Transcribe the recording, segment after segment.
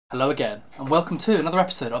Hello again, and welcome to another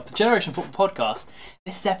episode of the Generation Football Podcast.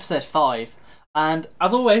 This is episode 5, and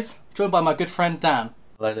as always, joined by my good friend Dan.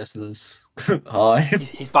 Hello, listeners. Hi,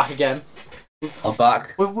 He's back again. I'm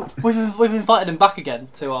back. We've invited him back again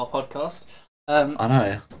to our podcast. I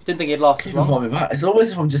know. Didn't think he'd last as You invite long. me back. It's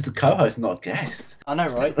always if I'm just a co-host, not a guest. I know,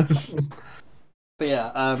 right? But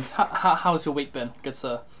yeah, how's your week been, good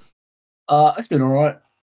sir? It's been alright.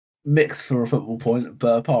 Mixed for a football point,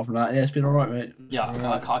 but apart from that, yeah, it's been alright, mate. Yeah,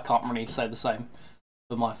 I can't really say the same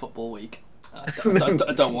for my football week. I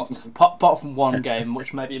don't want, apart from one game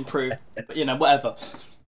which maybe improved, but whatever.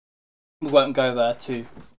 We won't go there too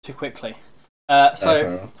quickly.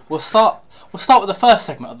 So we'll start with the first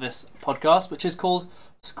segment of this podcast, which is called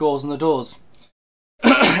Scores on the Doors,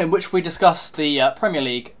 in which we discuss the Premier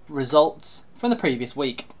League results from the previous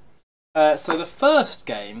week. So the first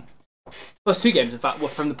two games, in fact, were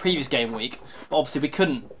from the previous game week, but obviously we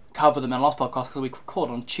couldn't cover them in the last podcast because we record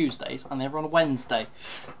on Tuesdays and they were on Wednesday.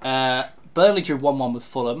 Burnley drew 1-1 with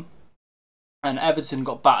Fulham, and Everton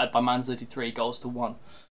got battered by Man City 3-1.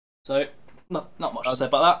 So, not much to say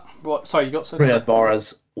about that. What? Sorry, you got something? Riyad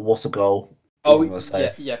Mahrez, what a goal.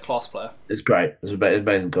 Yeah, class player. It's great. It's an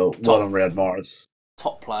amazing goal. Well done, Riyad Mahrez.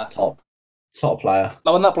 Top player. Top player.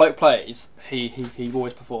 Like when that bloke plays, he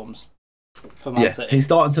always performs for Man City. He's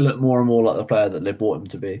starting to look more and more like the player that they bought him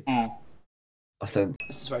to be. I think.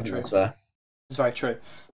 This is very true. That's fair. It's very true.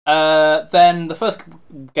 Then the first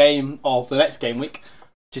game of the next game week,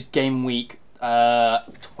 which is game week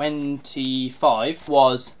 25,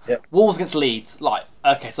 was Wolves against Leeds.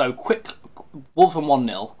 So quick, Wolves won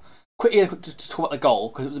 1-0. Quickly to talk about the goal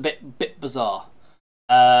because it was a bit bizarre.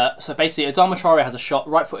 So basically, Adama Traore has a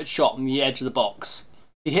right-footed shot on the edge of the box.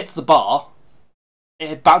 He hits the bar.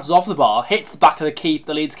 It bounces off the bar, hits the back of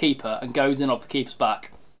the Leeds keeper, and goes in off the keeper's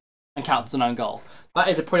back, and counts as an own goal. That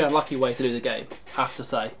is a pretty unlucky way to lose a game, I have to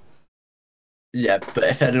say. Yeah, but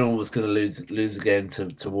if anyone was going to lose a game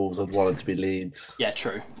to Wolves, I'd want it to be Leeds. Yeah,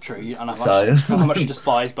 true. And how much you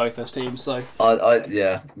despise both those teams. So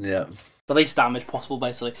yeah. The least damage possible,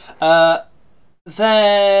 basically.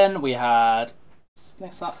 Then we had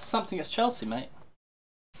next up something against Chelsea, mate.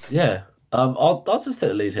 Yeah. I'll just take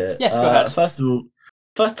the lead here. Yes, go ahead. First of all,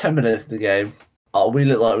 first 10 minutes of the game, we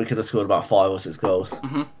looked like we could have scored about 5 or 6 goals.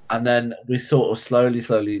 Mm-hmm. And then we sort of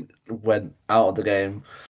slowly went out of the game.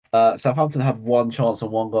 Southampton had one chance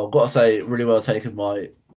and one goal. Got to say, really well taken by,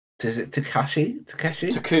 is it Takumi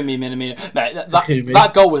Minamino. Mate,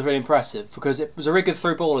 that goal was really impressive because it was a really good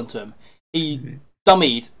through ball into him. He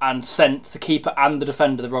dummied and sent the keeper and the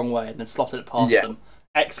defender the wrong way and then slotted it past them.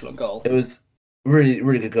 Excellent goal. It was really,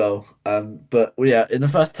 really good goal. But yeah, in the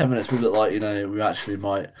first 10 minutes, we looked like, we actually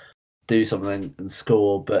might do something and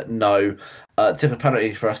score, but no. Took a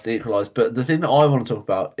penalty for us to equalise. But the thing that I want to talk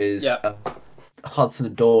about is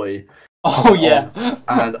Hudson-Odoi. Oh, yeah.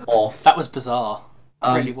 And off. That was bizarre.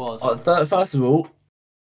 It really was. First of all,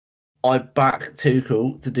 I back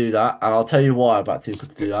Tuchel to do that, and I'll tell you why I back Tuchel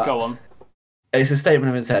to do that. Go on. It's a statement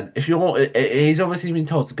of intent. If he's obviously been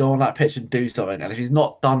told to go on that pitch and do something, and if he's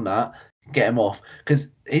not done that, get him off. Because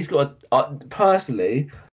he's got, personally,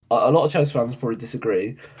 a lot of Chelsea fans probably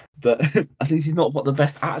disagree, but I think he's not got the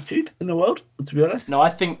best attitude in the world, to be honest. No, I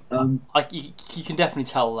think you can definitely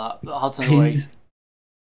tell that Hudson-Odoi.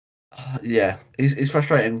 Yeah, he's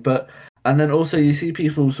frustrating, and then also you see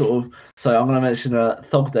people sort of. So I'm going to mention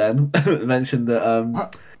Thogden mentioned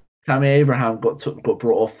that Tammy Abraham got brought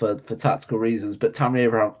off for tactical reasons, but Tammy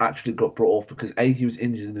Abraham actually got brought off because A, he was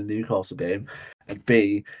injured in the Newcastle game, and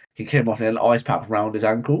B, he came off in an ice pack round his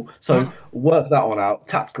ankle. So work that one out.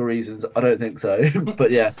 Tactical reasons, I don't think so.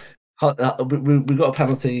 But yeah, we got a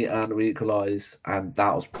penalty and we equalised, and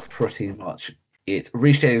that was pretty much it.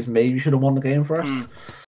 Reece James maybe should have won the game for us.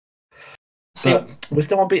 But we're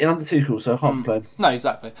still unbeaten under Tuchel, so I can't complain. No,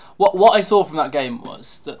 exactly. What I saw from that game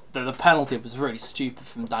was that the penalty was really stupid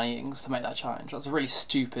from Danny Ings to make that challenge. That was a really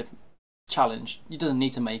stupid challenge. He doesn't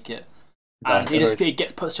need to make it. And he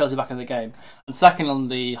puts Chelsea back in the game. And second, on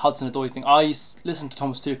the Hudson-Odoi thing, I listened to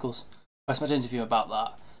Thomas Tuchel's post-match interview about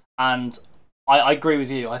that, and I agree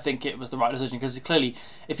with you. I think it was the right decision because clearly,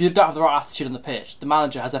 if you don't have the right attitude on the pitch, the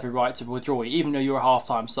manager has every right to withdraw you, even though you're a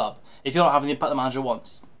half-time sub. If you're not having the impact the manager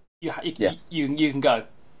wants, you can go.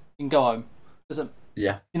 You can go home.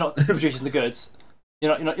 You're not producing the goods.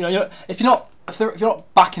 If you're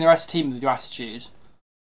not backing the rest of the team with your attitude.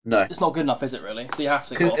 No, it's not good enough, is it? Really? So you have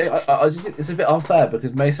to go off. I just think it's a bit unfair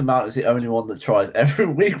because Mason Mount is the only one that tries every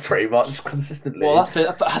week, pretty much consistently. Well,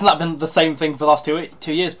 hasn't that been the same thing for the last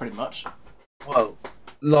 2 years, pretty much? Well,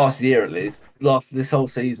 last year at least, this whole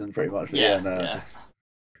season, pretty much. Yeah.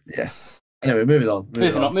 Anyway, moving on.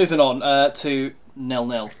 Moving on to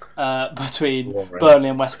 0-0 between Boring. Burnley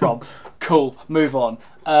and West Brom. Cool, move on.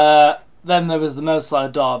 Then there was the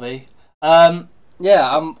Merseyside derby. I'm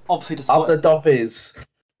obviously disappointed. Other Dobbies.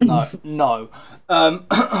 No.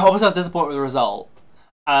 Obviously, I was disappointed with the result.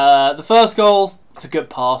 The first goal, it's a good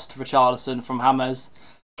pass to Richarlison from James.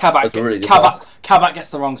 Kabak gets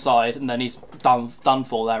the wrong side, and then he's done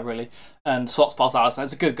for there, really. And swaps past Alisson.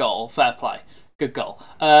 It's a good goal. Fair play. Good goal.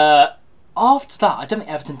 After that, I don't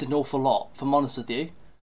think Everton did an awful lot, if I'm honest with you.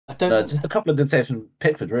 Just a couple of good saves from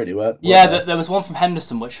Pickford, really, weren't Yeah, there? there was one from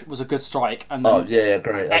Henderson, which was a good strike. And then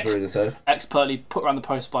Great. That's a really good save. Expertly put around the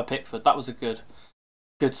post by Pickford. That was a good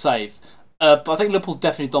save. But I think Liverpool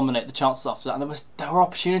definitely dominated the chances after that. And there were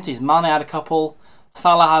opportunities. Mane had a couple.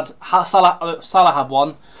 Salah had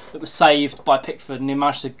one that was saved by Pickford, and he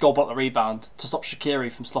managed to gobble up the rebound to stop Shaqiri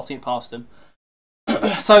from slotting it past him.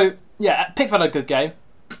 So, yeah, Pickford had a good game.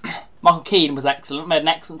 Michael Keane was excellent, made an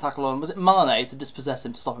excellent tackle on. Was it Mane to dispossess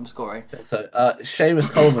him to stop him scoring? So, Seamus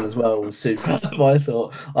Coleman as well was superb, I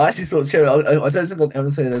thought. I actually thought Seamus, I don't think I'd ever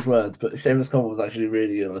say those words, but Seamus Coleman was actually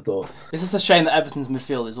really good, I thought. This is the shame that Everton's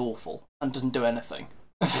midfield is awful and doesn't do anything.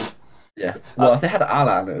 Yeah. Well, if they had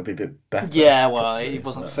Alan, it would be a bit better. Yeah, well, he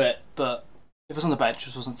wasn't fit, but if he was on the bench, he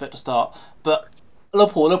just wasn't fit to start. But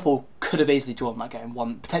Liverpool could have easily drawn that game,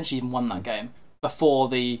 potentially even won that game before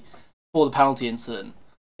the penalty incident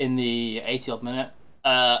in the 80-odd minute.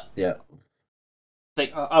 Yeah.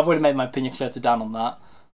 I've already made my opinion clear to Dan on that.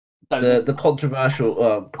 The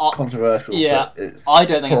controversial. Yeah, I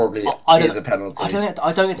don't think it's a penalty.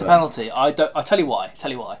 I don't think it's a penalty. I tell you why.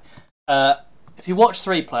 If you watch the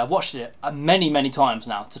replay, I've watched it many times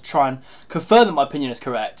now to try and confirm that my opinion is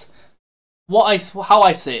correct. How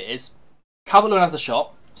I see it is, Calvert-Lewin has the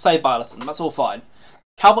shot, saved by Alisson. That's all fine.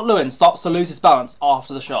 Calvert-Lewin starts to lose his balance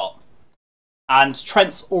after the shot, and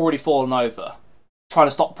Trent's already fallen over, trying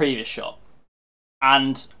to stop the previous shot.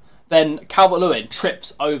 And then Calvert-Lewin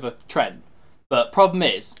trips over Trent. But problem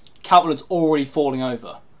is, Calvert-Lewin's already falling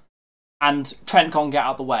over. And Trent can't get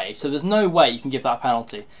out of the way. So there's no way you can give that a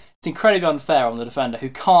penalty. It's incredibly unfair on the defender who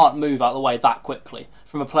can't move out of the way that quickly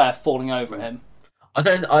from a player falling over him.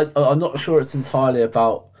 I'm not sure it's entirely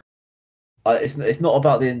about... it's not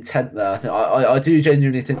about the intent there. I do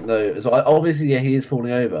genuinely think, though, as well. Obviously, yeah, he is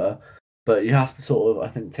falling over. But you have to sort of, I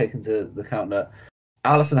think, take into the account that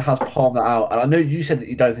Alisson has palmed that out, and I know you said that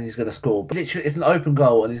you don't think he's going to score, but literally it's an open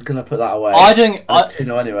goal, and he's going to put that away. I don't.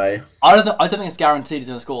 Anyway. I don't think it's guaranteed he's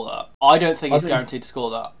going to score that. I don't think he's guaranteed to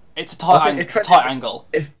score that. It's a tight angle.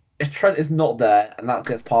 If Trent is not there and that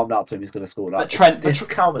gets palmed out to him, he's going to score that.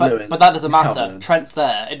 But that doesn't matter. Trent's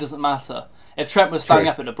there. It doesn't matter. If Trent was standing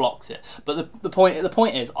up, it would have blocked it. But the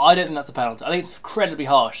point is, I don't think that's a penalty. I think it's incredibly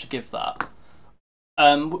harsh to give that.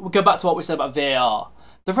 We'll go back to what we said about VAR.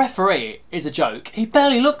 The referee is a joke. He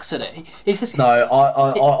barely looks at it. He says, no,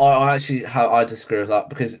 I actually I disagree with that,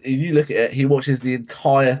 because if you look at it, he watches the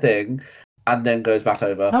entire thing and then goes back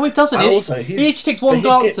over. No, he doesn't. He each takes one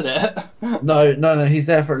glance at it. No, he's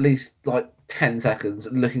there for at least like 10 seconds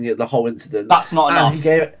looking at the whole incident. That's not enough.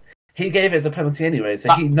 He gave it as a penalty anyway,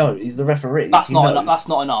 so he's the referee. That's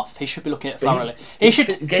not enough. He should be looking at it thoroughly. He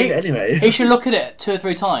should look at it 2 or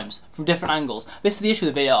 3 times from different angles. This is the issue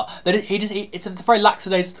with VAR. That it's a very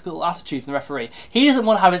lackadaisical attitude from the referee. He doesn't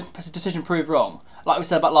want to have his decision proved wrong. Like we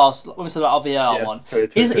said about our VAR one. He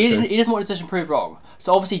doesn't want his decision proved wrong.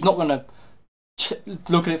 So obviously he's not going to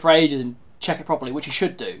look at it for ages and check it properly, which he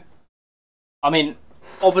should do. I mean,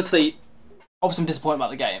 obviously I'm disappointed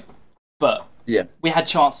about the game, but yeah, we had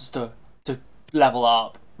chances to level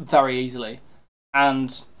up very easily,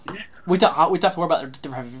 and we don't have to worry about the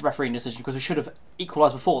refereeing decision because we should have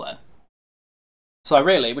equalised before then. So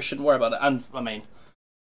really, we shouldn't worry about it. And I mean,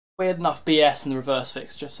 we had enough BS in the reverse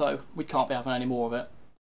fixture, so we can't be having any more of it.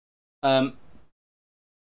 I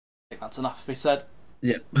think that's enough to be said.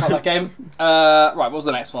 Yeah. About that game. Right, what was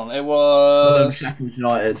the next one? It was Sheffield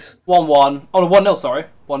United 1-1. Oh, 1-0. Sorry,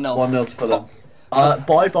 1-0. 1-0 to Fulham.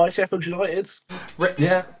 Bye Sheffield United.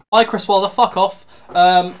 Yeah. Bye Chris Wilder. Fuck off.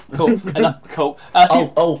 Cool. Cool.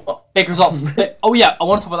 Big result. Oh yeah, I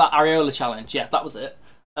want to talk about that Areola challenge. Yes, that was it.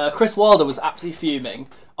 Chris Wilder was absolutely fuming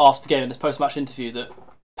after the game in this post-match interview that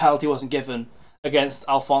penalty wasn't given against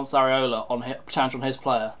Alphonse Areola on challenge on his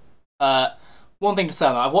player. One thing to say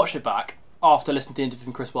on that, I've watched it back after listening to the interview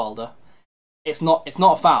from Chris Wilder. It's not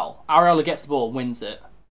a foul. Areola gets the ball and wins it.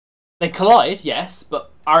 They collide, yes,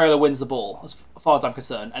 but Areola wins the ball as far as I'm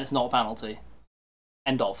concerned, and it's not a penalty.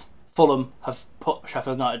 End of. Fulham have put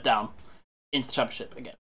Sheffield United down into the Championship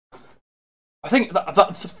again. I think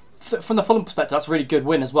that from the Fulham perspective, that's a really good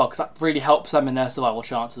win as well, because that really helps them in their survival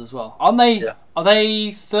chances as well. Aren't they? Yeah. Are they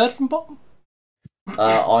third from bottom?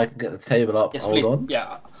 I can get the table up. Yes, Hold please. on.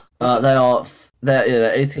 Yeah.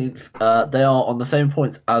 They're 18th. They are on the same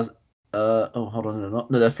points as. Oh, hold on.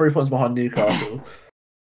 They're 3 points behind Newcastle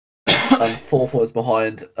and 4 points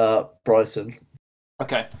behind Brighton.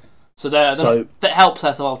 Okay. So that helps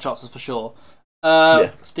us a lot of chances for sure.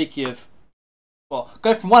 Yeah. Speaking of, well,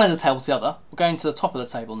 go from one end of the table to the other. We're going to the top of the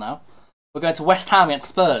table now. We're going to West Ham against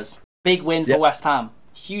Spurs. Big win for West Ham.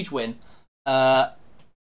 Huge win. I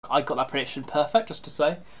got that prediction perfect, just to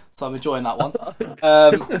say. So I'm enjoying that one.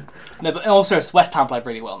 No, but in all seriousness, West Ham played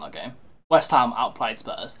really well in that game. West Ham outplayed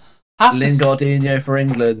Spurs. Lingardinho for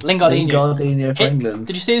England. Lingardinho for England.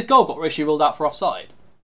 Did you see his goal got Rishi ruled out for offside?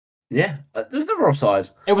 Yeah, there was never offside.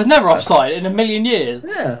 It was never offside in a million years.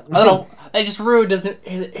 Yeah. I don't know. They just ruined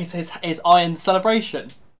his iron celebration.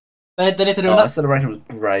 They need to do that celebration was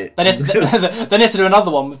great. They need to do another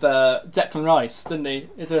one with Declan Rice, didn't he?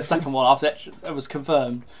 They did a second one after it was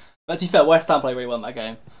confirmed. But to be fair, West Ham played really well in that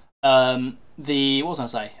game. What was I going to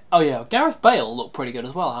say? Oh yeah, Gareth Bale looked pretty good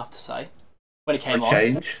as well, I have to say, when he came on.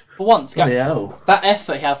 Change. For once, that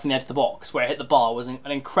effort he had from the edge of the box where it hit the bar was an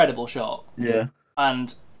incredible shot. Yeah.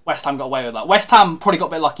 And West Ham got away with that. West Ham probably got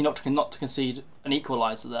a bit lucky not to concede an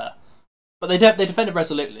equaliser there, but they defended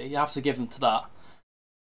resolutely. You have to give them to that.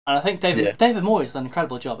 And I think David Moyes has done an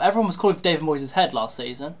incredible job. Everyone was calling for David Moyes' head last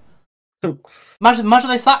season. Imagine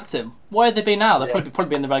they sacked him. Where would they be now? They'd probably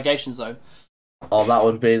be in the relegation zone. Oh, that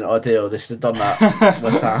would have been ideal. They should have done that.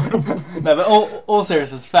 West Ham. No, but all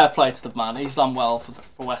seriousness, fair play to the man. He's done well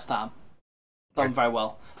for West Ham. Done very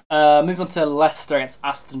well. Moving on to Leicester against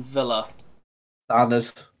Aston Villa. Standard.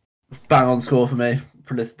 Bang on score for me.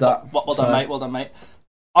 Predicted that. Well done, mate. Well done, mate.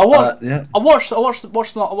 I watched the highlights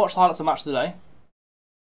of the match of the day.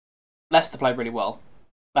 Leicester played really well.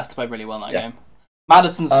 In that game.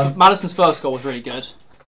 Maddison's first goal was really good,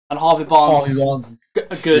 and Harvey Barnes.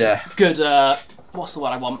 Good. What's the word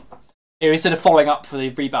I want? Instead of following up for the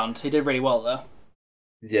rebound, he did really well there.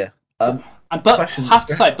 Yeah. Have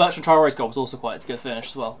to say, Bertrand Traore's goal was also quite a good finish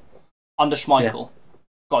as well. Under Schmeichel. Yeah.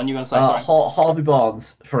 Go on, you going to say sorry? Harvey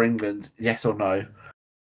Barnes for England, yes or no?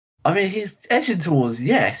 I mean, he's edging towards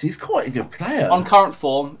yes. He's quite a good player. On current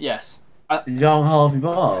form, yes. Young Harvey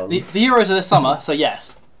Barnes. The Euros are this summer, so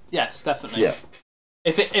yes, definitely. Yeah.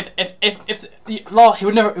 If he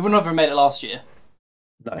would never have made it last year.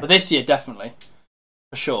 No. But this year, definitely,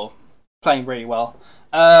 for sure, playing really well.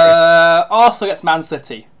 Arsenal against Man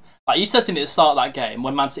City. Like you said to me at the start of that game,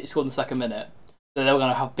 when Man City scored in the second minute, that they were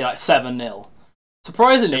going to be like 7-0.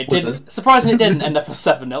 Surprisingly, it didn't end up as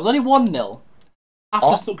 7-0. It was only 1-0.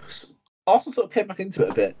 Arsenal sort of came back into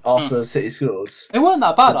it a bit after City scored. They weren't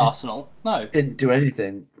that bad, Arsenal. No. Didn't do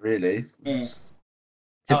anything, really.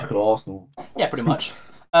 Typical Arsenal. Yeah, pretty much.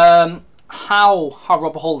 How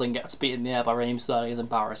Robert Holding gets beaten in the air by Raheem Sterling is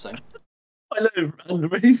embarrassing. I know,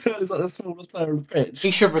 Raheem Sterling's like the smallest player on the pitch.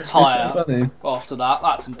 He should retire after that.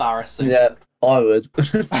 That's embarrassing. Yeah, I would.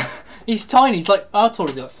 He's tiny. He's like, how tall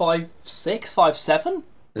is he? Like 5'6", 5'7"?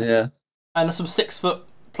 Yeah. And there's some 6-foot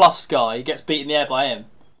plus guy gets beaten in the air by him.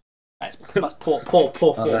 That's poor form.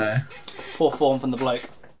 Poor form from the bloke.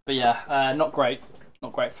 But yeah, not great.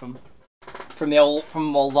 Not great from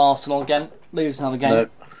old Arsenal again. Losing another game.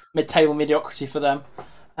 Nope. Mid-table mediocrity for them.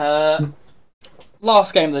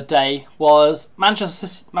 Last game of the day was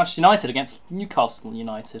Manchester United against Newcastle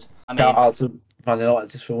United. I mean, shout out to Man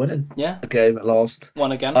United just for winning. Yeah. A game at last.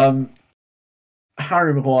 Won again.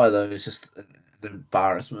 Harry Maguire though is just an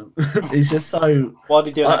embarrassment. He's just so. What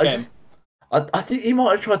did he do in that game? I think he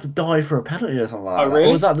might have tried to dive for a penalty or something like that. Oh, really?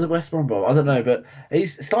 Or was that the West Brom goal? I don't know, but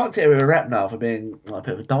he's starting to get a rep now for being like a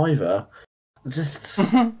bit of a diver. Just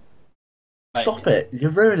stop it! You're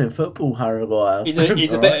ruining football, Harry Maguire. He's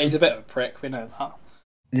a bit of a prick. We know that.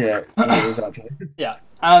 Yeah, exactly. Yeah,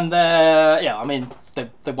 and I mean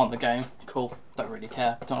they won the game. Cool. Don't really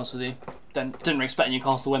care. To be honest with you, didn't expect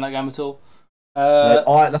Newcastle to win that game at all.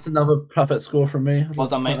 All right, that's another perfect score from me. Well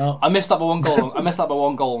done, mate. I missed that by one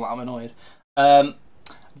goal. I'm annoyed.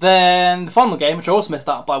 Then the final game, which I also missed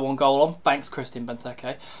out by one goal on, thanks Christian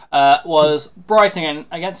Benteke, was Brighton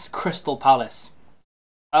against Crystal Palace.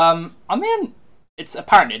 I mean, it's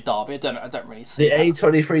apparently a derby. I don't really see the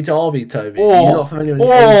A23 derby, Toby. You're not familiar with the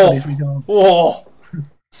A23 derby? Oh,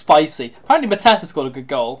 spicy. Apparently, Mateta scored a good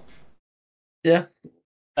goal. Yeah.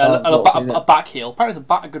 A back heel. Apparently, it's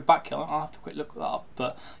a good back heel. I'll have to quick look that up.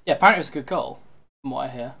 But yeah, apparently, it was a good goal, from what I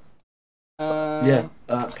hear.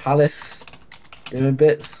 Palace in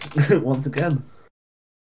bits once again.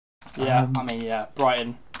 Yeah, I mean,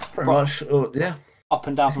 Brighton. Pretty much, yeah. up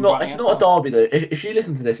and down It's from not. Brighton. It's not a derby though. If you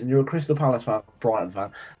listen to this and you're a Crystal Palace fan, Brighton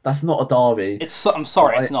fan, that's not a derby. I'm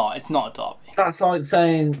sorry, Right? it's not. It's not a derby. That's like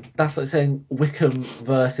saying Wickham Oh,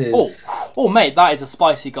 versus. oh, mate, that is a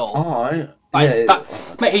spicy goal. Oh, Like, yeah.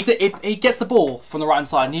 mate, he gets the ball from the right hand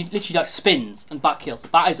side and he literally like spins and back heels.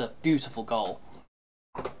 That is a beautiful goal.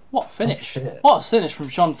 What a finish! Oh, What a finish from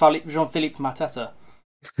Jean-Philippe Mateta.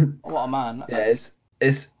 What a man! Yeah,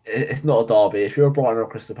 it's not a derby. If you're a Brighton or a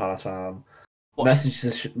Crystal Palace fan, message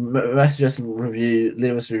us and review,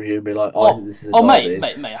 leave us a review, and be like, I think this is a derby.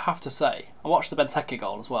 mate, I have to say, I watched the Benteke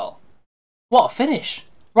goal as well. What a finish!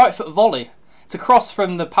 Right foot volley. It's a cross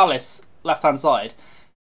from the Palace left hand side.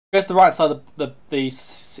 Goes to the right side of the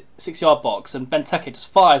 6-yard box, and Benteke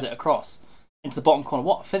just fires it across into the bottom corner.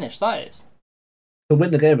 What a finish that is! To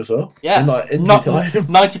win the game as well. Yeah, in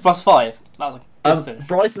 90 plus 5. That was a good finish.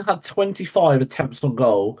 Brighton had 25 attempts on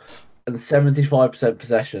goal and 75%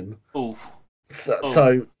 possession. Ooh.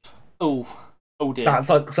 So oh dear. That's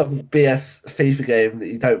like some BS FIFA game that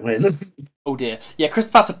you don't win. Oh dear. Yeah,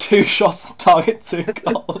 Crystal Palace had 2 shots on target, 2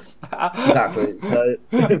 goals. Exactly. So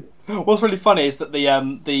what's really funny is that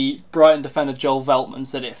the Brighton defender Joel Veltman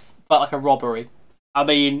said it felt like a robbery. I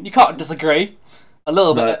mean, you can't disagree. A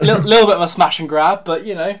little bit, little bit of a smash and grab, but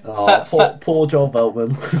you know, poor Joel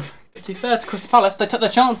Veltman. To be fair to Crystal Palace, they took their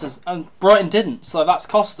chances, and Brighton didn't, so that's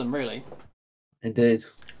cost them really. Indeed.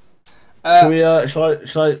 Shall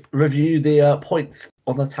I review the points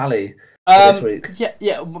on the tally for this week?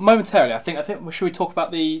 Yeah. Momentarily, I think. Should we talk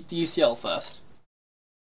about the UCL first?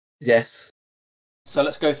 Yes. So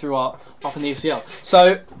let's go through our up in the UCL.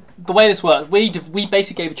 So the way this works, we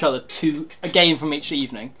basically gave each other a game from each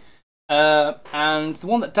evening, and the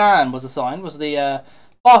one that Dan was assigned was the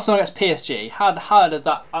Barcelona against PSG. How did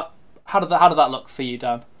that look for you,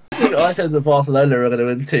 Dan? I said that Barcelona were going to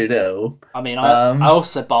win 2-0. I mean, I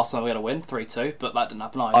also said Barcelona were going to win 3-2, but that didn't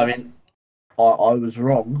happen either. I mean, I was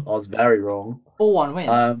wrong. I was very wrong. 4-1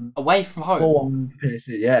 win away from home. 4-1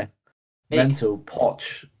 PSG, yeah. Big. Mental,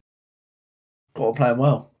 Poch. Got to play him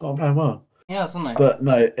well. Yeah, hasn't he? But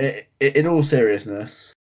no, in all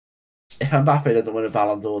seriousness, if Mbappe doesn't win a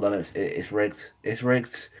Ballon d'Or, then it's rigged. It's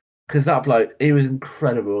rigged. Because that bloke, he was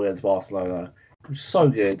incredible against Barcelona. He was so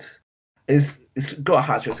good. He's got a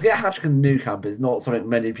hat trick. To get a hat trick in the Nou Camp is not something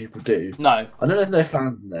many people do. No. I know there's no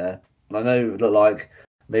fans in there, and I know that like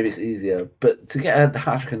maybe it's easier, but to get a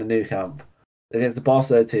hat trick in the Nou Camp against the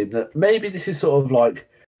Barcelona team, that maybe this is sort of like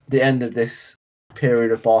the end of this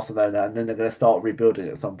period of Barcelona, and then they're going to start rebuilding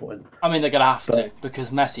at some point. I mean, they're going to have to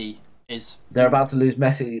because Messi is. They're about to lose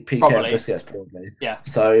Messi, Piqué, and Busquets probably. Yeah.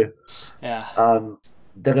 So. Yeah.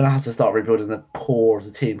 They're going to have to start rebuilding the core of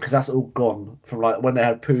the team because that's all gone from like when they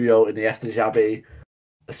had Puyol and Iniesta, Xabi.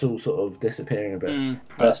 It's all sort of disappearing a bit.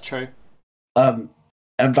 That's true.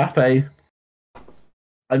 Mbappe.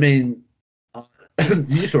 I mean,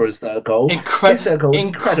 you saw his third goal. Incredible.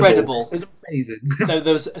 It was amazing.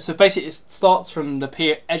 No, so basically it starts from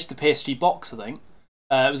the edge of the PSG box. I think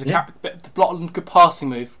it was a good passing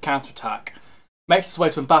move, counter attack. Makes its way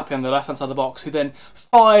to Mbappe on the left hand side of the box, who then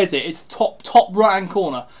fires it into top right hand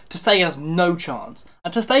corner. Ter Stegen has no chance,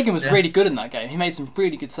 and Ter Stegen was really good in that game. He made some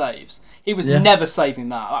really good saves. He was never saving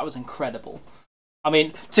that. That was incredible. I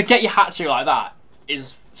mean, to get your hat trick like that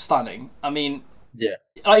is stunning. I mean,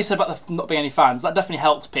 like you said about there not being any fans, that definitely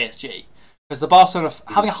helps PSG because the Barcelona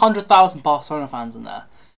having 100,000 Barcelona fans in there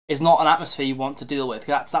is not an atmosphere you want to deal with.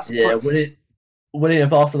 Winning a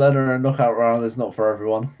Barcelona in a knockout round is not for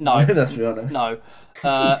everyone. No. Let's be honest. No.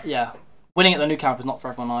 Winning at the Nou Camp is not for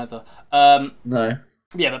everyone either. No.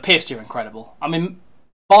 Yeah, but PSG are incredible. I mean,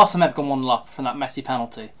 Barcelona have gone 1-0 up from that Messi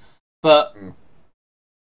penalty, but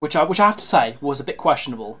which I have to say was a bit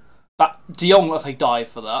questionable. That De Jong looked like he dived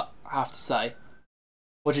for that. I have to say.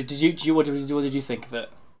 What did you think of it?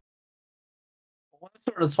 When I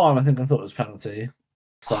saw it at the time, I thought it was penalty.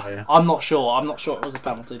 So. I'm not sure. It was a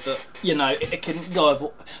penalty, but you know it can go over.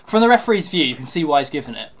 From the referee's view, you can see why he's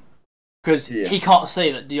given it because he can't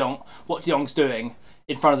see that what De Jong's doing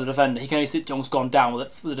in front of the defender. He can only see that De Jong's gone down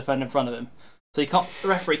with the defender in front of him. So the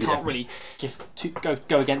referee can't really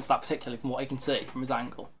go against that particularly from what he can see from his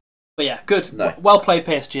angle. But yeah, good. No. Well played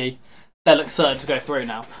PSG. They look certain to go through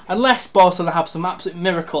now, unless Barcelona have some absolute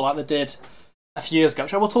miracle like they did a few years ago,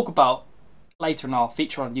 which I will talk about later in our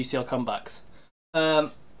feature on UCL comebacks.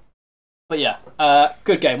 But yeah,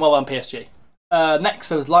 good game. Well done, PSG. Next,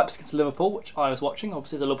 there was Leipzig against Liverpool, which I was watching.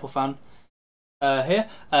 Obviously, as a Liverpool fan here.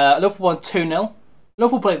 Liverpool won 2-0.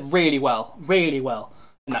 Liverpool played really well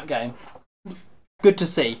in that game. Good to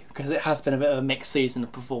see, because it has been a bit of a mixed season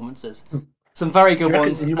of performances. Some very good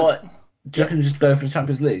ones. Do you reckon you just go for the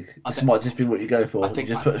Champions League? This might just be what you go for. I think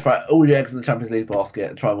you just put all your eggs in the Champions League basket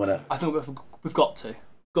and try and win it. I think we've got to.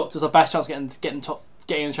 It's our best chance of getting in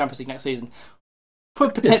the Champions League next season.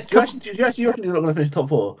 Do you actually reckon you're not going to finish top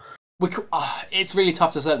 4? It's really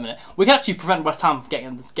tough to say at the minute. We can actually prevent West Ham from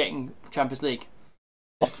getting Champions League.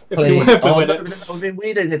 If we win it.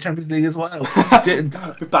 We don't get Champions League as well.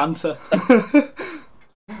 Banter.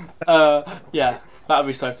 Yeah, that would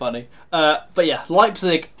be so funny. But yeah,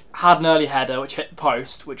 Leipzig had an early header which hit the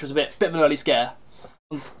post, which was a bit of an early scare.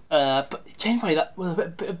 But genuinely, that was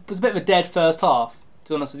a bit of a dead first half.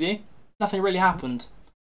 To be honest with you, nothing really happened.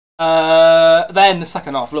 Then the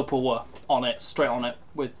second half, Liverpool were straight on it,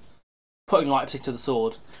 with putting Leipzig to the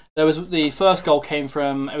sword. There was the first goal came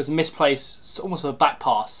from it was a misplaced, almost a back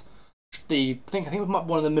pass. I think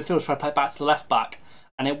one of the midfielders tried to play it back to the left back,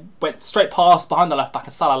 and it went straight past behind the left back,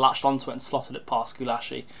 and Salah latched onto it and slotted it past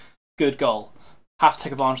Goulashy. Good goal. Have to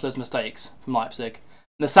take advantage of those mistakes from Leipzig.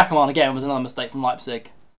 And the second one again was another mistake from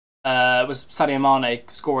Leipzig. It was Sadio Mane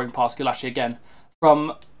scoring past Goulashy again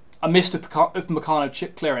from a missed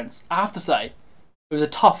Upamecano clearance. I have to say, it was a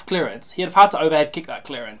tough clearance. He'd have had to overhead kick that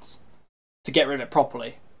clearance to get rid of it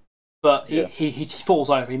properly. But he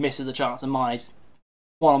falls over, he misses the chance, and Mane's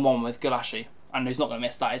one-on-one with Goulashy. And he's not going to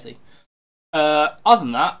miss that, is he? Other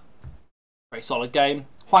than that, very solid game.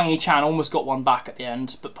 Hwang Hee-chan almost got one back at the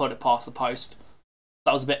end, but put it past the post.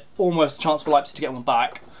 That was almost a chance for Leipzig to get one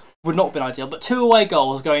back. Would not have been ideal, but 2 away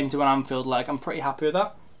goals going into an Anfield leg. I'm pretty happy with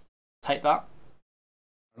that. Take that.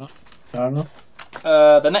 Fair enough.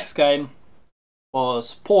 The next game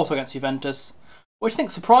was Porto against Juventus, which I think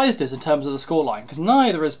surprised us in terms of the scoreline, because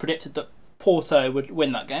neither of us predicted that Porto would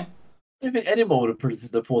win that game. I don't think anyone would have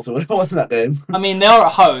predicted that Porto would have won that game. I mean, they are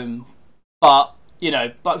at home, but,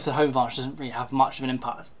 like I said, home advantage doesn't really have much of an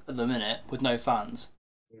impact at the minute with no fans.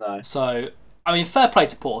 No. So, I mean, fair play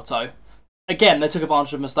to Porto. Again, they took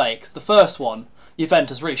advantage of mistakes. The first one,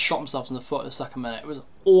 Juventus really shot themselves in the foot in the second minute. It was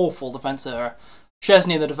awful defensive error.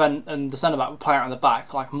 Szczesny and the centre-back were playing around the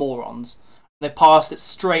back like morons. They passed it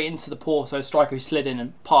straight into the Porto striker who slid in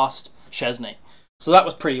and passed Szczesny. So that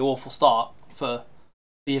was a pretty awful start for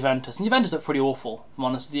the Juventus. And Juventus looked pretty awful, if I'm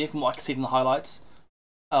honest with you, from what I can see from the highlights.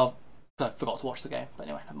 I forgot to watch the game, but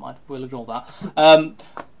anyway, never mind. We'll ignore that.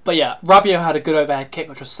 But yeah, Rabiot had a good overhead kick,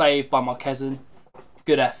 which was saved by Marquezin.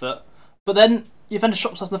 Good effort. But then Juventus shot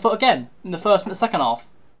themselves in the foot again in the first minute of the second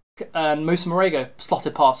half. And Moussa Morego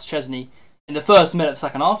slotted past Szczesny in the first minute of the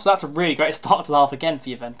second half. So that's a really great start to the half again for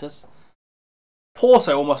Juventus.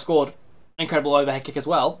 Porto almost scored an incredible overhead kick as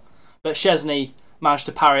well, but Szczesny managed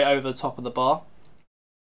to parry it over the top of the bar.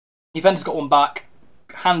 Juventus got one back.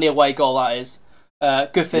 Handy away goal, that is.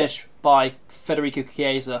 Good finish by Federico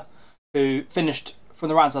Chiesa, who finished from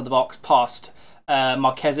the right side of the box past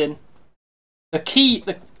Marquezin. The key,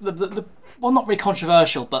 well, not really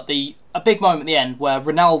controversial, but a big moment at the end where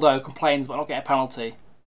Ronaldo complains about not getting a penalty.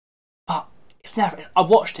 But it's never. I've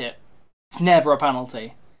watched it. It's never a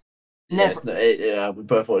penalty. Never. We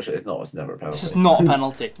both watched it. It's never a penalty. It's just not a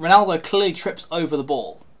penalty. Ronaldo clearly trips over the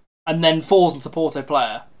ball and then falls into the Porto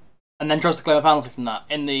player, and then tries to claim a penalty from that.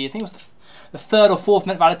 I think it was the third or fourth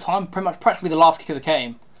minute of added time, practically the last kick of the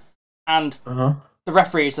game, and the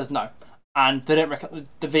referee says no, and they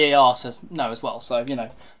don't. The VAR says no as well. So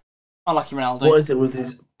unlucky Ronaldo. What is it with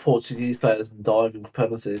these Portuguese players and diving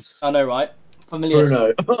penalties? I know, right? Familiar.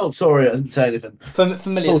 Bruno. Oh, sorry, I didn't say anything.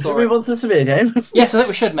 Familiar story. Should we move on to the Sevilla game? Yes, I think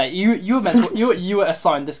we should, mate. You were meant to, you were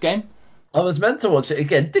assigned this game. I was meant to watch it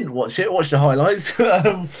again. Didn't watch it. Watched the highlights.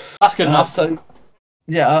 That's good enough. So,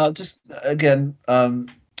 yeah, just again, Erling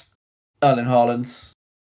Haaland,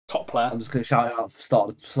 top player. I'm just going to shout out for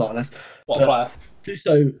starting this. What a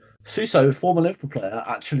player! Suso, former Liverpool player,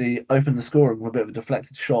 actually opened the scoring with a bit of a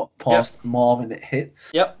deflected shot past Marvin. It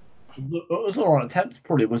hits. Yep. It was an alright attempt.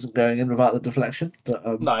 Probably wasn't going in without the deflection,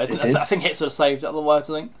 but no, I think hits would have saved otherwise.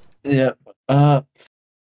 I think. Yeah.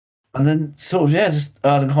 And then just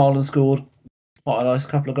Erling Haaland scored quite a nice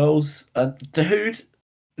couple of goals. And Dahoud,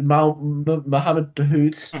 Mohamed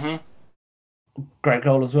Dahoud, great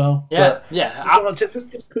goal as well. Yeah, but yeah.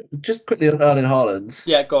 Just quickly on Erling Haaland.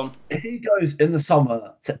 Yeah, go on. If he goes in the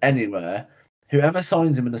summer to anywhere, whoever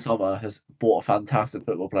signs him in the summer has bought a fantastic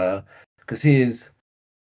football player, because he is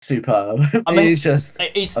superb. He's just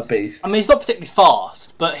a beast. I mean, he's not particularly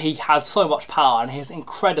fast, but he has so much power and he has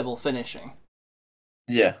incredible finishing.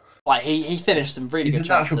 Yeah. Like, he finished some really good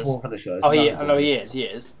chances. He's a natural finisher. He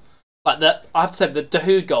is. Like, I have to say, the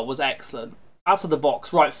Dahoud goal was excellent. Outside the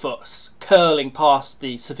box, right foot, curling past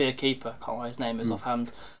the Sevilla keeper. I can't remember his name is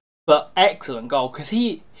offhand. But excellent goal, because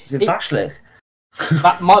Is it Vashlik?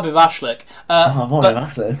 That might be Vashlik.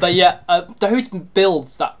 Vashlik. But yeah, Dahoud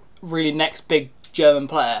builds that really next big German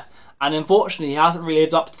player, and unfortunately, he hasn't really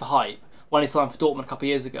lived up to the hype when he signed for Dortmund a couple of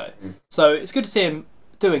years ago. So it's good to see him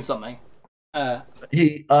doing something.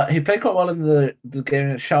 He played quite well in the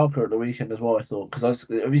game at Schalke at the weekend as well. I thought because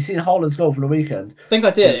have you seen Haaland's goal from the weekend? I think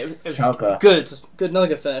I did. It was Schalke. good. Another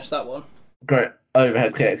good finish, that one. Great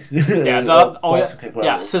overhead kick.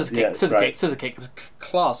 Yeah, scissor kick. It was a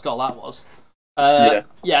class goal, that was.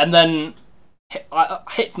 And then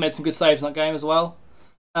Hitz made some good saves in that game as well.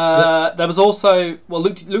 There was also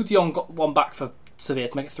Luke de Jong got one back for Sevilla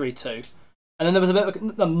to make it 3-2, and then there was a bit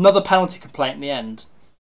of another penalty complaint in the end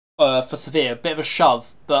for Sevilla, a bit of a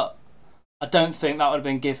shove, but I don't think that would have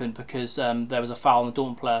been given because there was a foul on the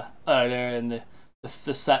Dortmund player earlier in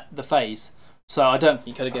the phase, so I don't think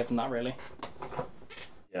you could have given that really.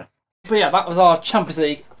 Yeah. But yeah, that was our Champions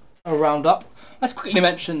League roundup. Let's quickly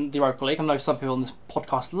mention the Europa League. I know some people on this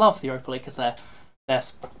podcast love the Europa League because they're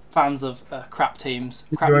fans of crap teams,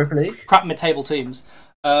 Europa League, crap mid-table teams.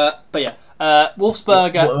 But yeah,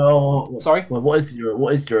 Wolfsburg. Sorry. What is the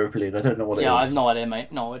Europa League? I don't know what it is. Yeah, I have no idea,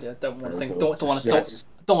 mate. No idea. Don't want to think. Don't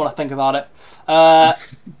want to think about it.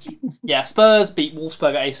 Yeah, Spurs beat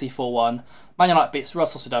Wolfsburg at AC 4-1. Man United beats Real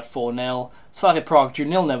Sociedad 4-0. Slavia Prague drew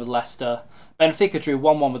 0-0 with Leicester. Benfica drew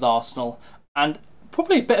 1-1 with Arsenal. And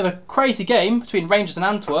probably a bit of a crazy game between Rangers and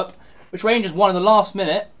Antwerp, which Rangers won in the last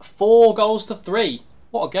minute, 4-3.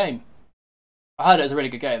 What a game! I heard it was a really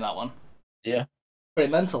good game, that one. Yeah.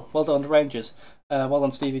 Pretty mental. Well done, Rangers. Well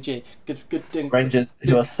done, Stevie G. Good doing. Rangers,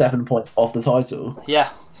 who are 7 points off the title. Yeah,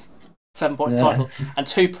 7 points title, and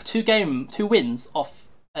two wins off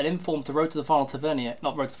an informed to road to the final Tavernier.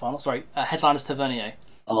 Not road to the final. Sorry, headliners Tavernier.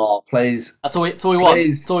 Oh, please. That's all we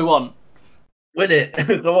want. That's all we want. Win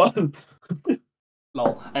it. Go on.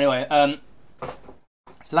 Lol. Anyway,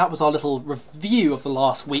 so that was our little review of the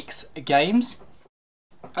last week's games.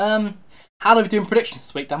 How are we doing predictions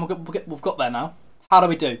this week, Dan? We've got there now. How do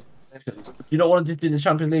we do? Do you not want to do the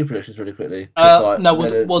Champions League predictions really quickly? No,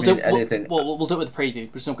 we'll do it with the preview.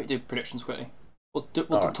 We're just going to do predictions quickly. We'll talk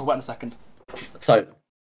about it in a second. So,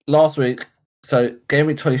 last week, game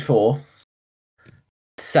week 24,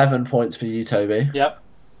 7 points for you, Toby. Yep.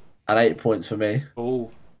 And 8 points for me. Ooh.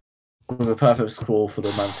 With a perfect score for the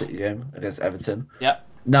Man City game against Everton. Yep.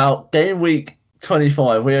 Now, game week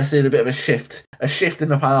 25, we are seeing a bit of a shift in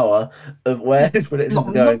the power of where his predictions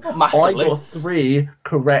are going. Not massively. I got 3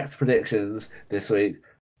 correct predictions this week.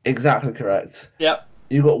 Exactly correct. Yep.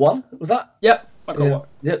 You got 1? Was that? Yep. I got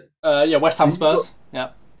 1. Yep. West Ham Spurs.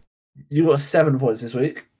 Yep. You got 7 points this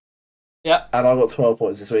week. Yep. And I got 12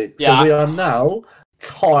 points this week. Yeah. So we are now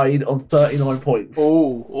tied on 39 points.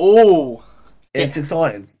 Ooh. It's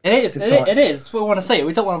exciting. It is. It is. We want to see it.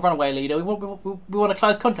 We don't want a runaway leader. We want a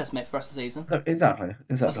close contest, mate, for the rest of the season. No, exactly.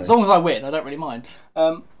 As long as I win, I don't really mind.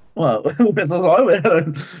 Well, as long as I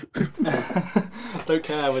win. Don't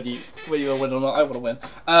care whether you win or not. I want to win.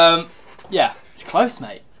 Yeah, it's close,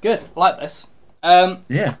 mate. It's good. I like this.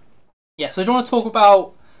 Yeah. Yeah. So do you want to talk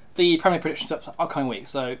about the Premier predictions for upcoming week?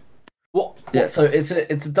 So what? Yeah. So it's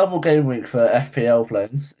a double game week for FPL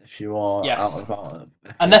players. If you are yes. out about it.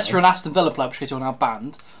 Unless you're an Aston Villa player, which you're now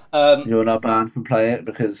banned. You're now banned from playing it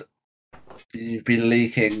because you've been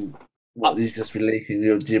leaking. You've just been leaking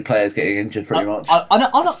your players getting injured pretty much.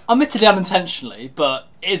 Admittedly unintentionally, but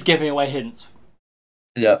it is giving away hints.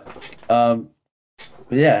 Yeah. But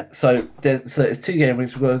yeah, so it's 2 game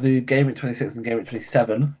weeks. We've got to do game week 26 and game week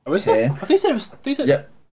 27. Oh, is it? I think you said it was. Yeah.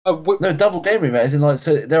 No, double game week, mate. As in,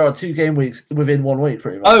 so there are 2 game weeks within 1 week,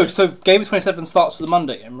 pretty much. Oh, so game week 27 starts with the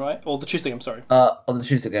Monday game, right? Or the Tuesday game, sorry. On the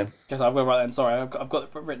Tuesday game. Yes, I've got it right then. Sorry, I've got it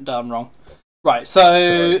written down wrong. Right,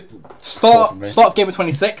 so start of game week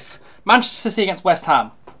 26. Manchester City against West Ham.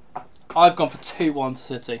 I've gone for 2-1 to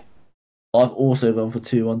City. I've also gone for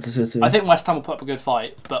 2-1 to City. I think West Ham will put up a good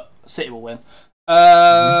fight, but City will win.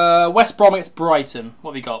 West Brom against Brighton.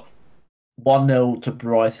 What have you got? 1-0 to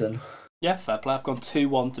Brighton. Yeah, fair play. I've gone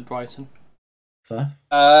 2-1 to Brighton. Fair.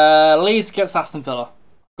 Leeds against Aston Villa.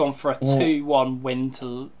 Gone for a 2-1 win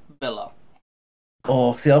to Villa.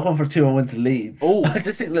 Oh, see, I've gone for a 2-1 win to Leeds. Oh, I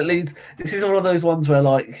just think that Leeds. This is one of those ones where,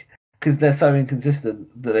 because they're so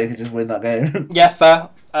inconsistent that they could just win that game. Yeah, fair.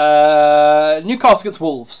 Newcastle against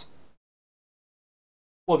Wolves.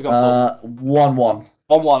 What have you gone for? 1-1.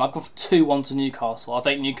 1-1. I've gone for 2-1 to Newcastle. I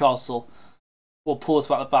think Newcastle will pull us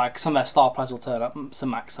back the bag. Some of their star players will turn up.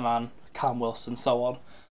 St Maximan, Callum Wilson, so on.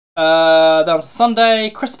 Then on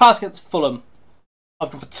Sunday, Crystal Palace against Fulham.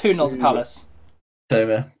 I've gone for 2-0 to Palace. Same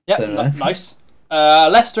here. Yep, nice.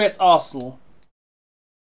 Leicester against Arsenal.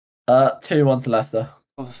 2-1 to Leicester.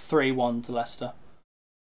 I've gone for 3-1 to Leicester.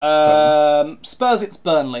 Spurs against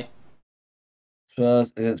Burnley.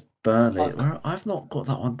 Spurs against Burnley. I've not got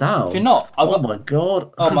that one down. If you're not, oh my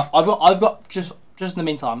god. I've got just in the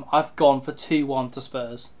meantime, I've gone for 2-1 to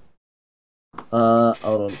Spurs. Hold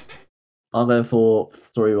on. I'm going for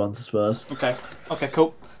 3-1 to Spurs. Okay,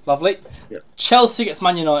 cool, lovely. Yep. Chelsea gets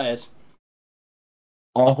Man United.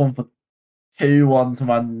 I've gone for 2-1 to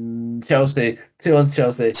Man Chelsea. 2-1 to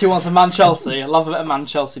Chelsea. 2-1 to Man Chelsea. I love a bit of Man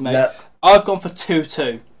Chelsea, mate. Yep. I've gone for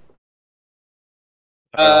 2-2.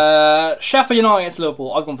 Sheffield United against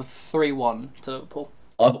Liverpool. I've gone for 3-1 to Liverpool.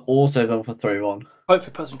 I've also gone for 3-1.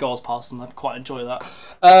 Hopefully put some goals past them. I'd quite enjoy that.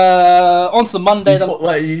 On to the Monday.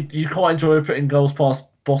 You quite enjoy putting goals past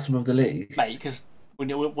bottom of the league? Mate, because we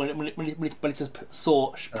need to put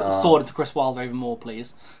sword into Chris Wilder even more,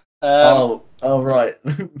 please. Right.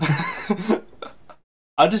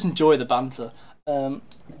 I just enjoy the banter. Then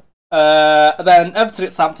Everton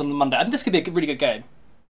at Southampton on Monday. I think this could be a really good game.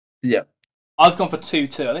 Yeah. I've gone for 2-2. I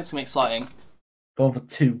think it's going to be exciting. Gone for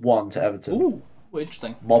 2-1 to Everton. Ooh,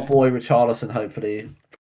 interesting. My boy Richarlison, hopefully,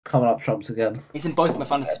 coming up trumps again. He's in both my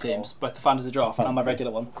fantasy teams, both the fantasy draft and my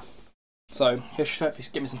regular one. So he should hopefully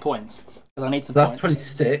get me some points, because I need some points. That's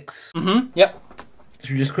 26. Yep.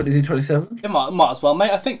 Should we just quickly do 27? It might as well,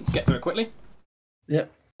 mate. I think get through it quickly.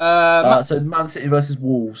 Yep. So Man City versus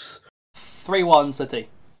Wolves. 3-1 City.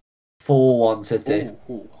 4-1 City.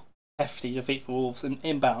 Ooh. Hefty defeat for Wolves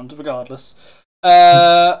inbound, regardless.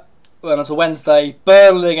 Then on to Wednesday,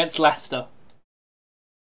 Burnley against Leicester.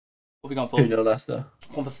 What have we gone for? 2-0 Leicester.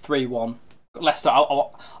 One for 3-1. Leicester.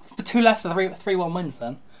 For 2 Leicester, 3-1 wins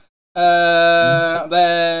then.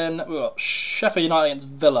 Then we got Sheffield United against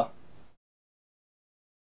Villa.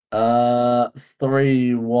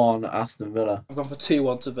 3-1 Aston Villa. I've gone for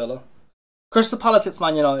 2-1 to Villa. Crystal Palace against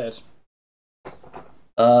Man United.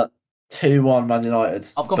 2-1 Man United.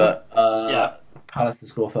 I've gone Palace to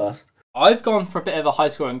score first. I've gone for a bit of a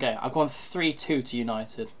high-scoring game. I've gone 3-2 to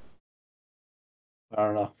United.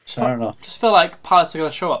 Fair enough. Just feel like Palace are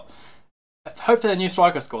going to show up. Hopefully, the new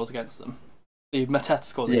striker scores against them. The Mateta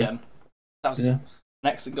scores again. That was an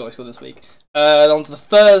excellent goal he scored this week. On to the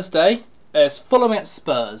Thursday. It's Fulham against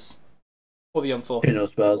Spurs. What have you gone for? 2-0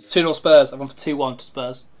 Spurs. 2-0 Spurs. I've gone for 2-1 to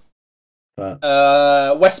Spurs. Right.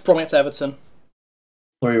 West Brom against Everton.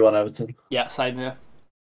 3-1 Everton. Yeah, same here.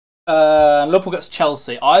 Liverpool gets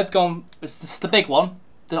Chelsea. I've gone. This is the big one.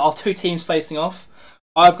 There are two teams facing off.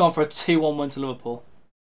 I've gone for a 2-1 win to Liverpool.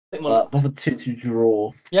 I've gone for 2-2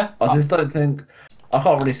 draw. Yeah. I just don't think. I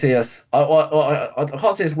can't really see us. I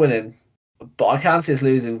can't see us winning, but I can see us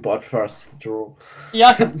losing. But I prefer us to draw.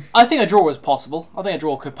 Yeah, I think a draw is possible. I think a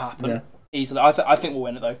draw could happen easily. I think we'll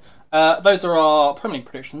win it though. Those are our Premier League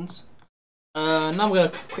predictions. Now we're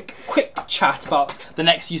going to quick chat about the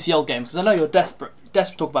next UCL games, because I know you're desperate to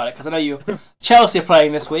talk about it, because I know Chelsea are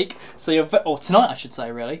playing this week, so or tonight I should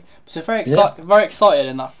say, really. So very excited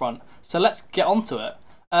in that front. So let's get on to it.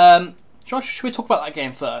 Should we talk about that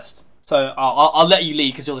game first? So I'll let you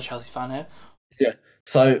lead because you're the Chelsea fan here. Yeah.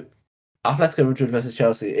 So Atletico Madrid versus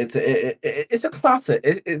Chelsea. It's a classic.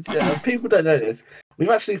 People don't know this. We've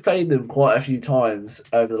actually played them quite a few times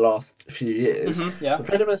over the last few years. We played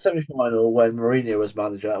them in the semi-final when Mourinho was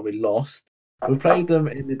manager and we lost. We played them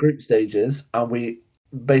in the group stages and we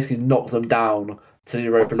basically knocked them down to the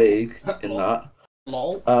Europa League in that.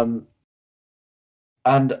 Lol. But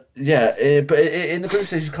in the group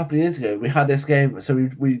stages a couple of years ago, we had this game. So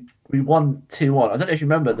we won 2-1. I don't know if you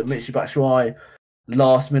remember the Michy Batshuayi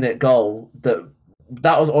last-minute goal.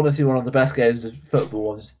 That was honestly one of the best games of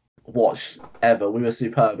football I've watched ever. We were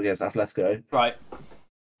superb against Atletico. Right.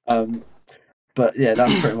 But yeah,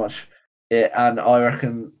 that's pretty much it. And I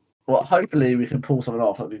reckon, well, hopefully we can pull something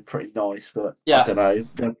off. That'd be pretty nice. But I don't know.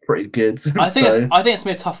 They're pretty good. I think it's gonna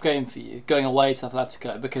be a tough game for you going away to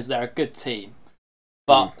Atletico because they're a good team,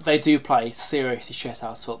 but they do play seriously shit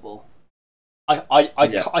house football.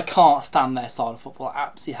 I can't stand their side of football. I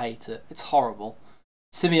absolutely hate it. It's horrible.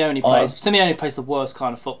 Simeone plays the worst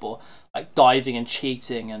kind of football, like diving and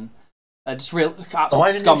cheating and just real absolute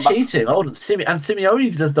diving scumbag. And cheating.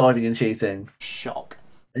 Simeone does diving and cheating. Shock.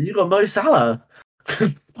 And you got Mo Salah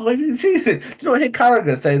diving and cheating. Do you not hear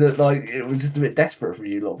Carragher say that it was just a bit desperate for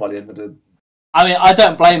you lot by the end of the? I mean, I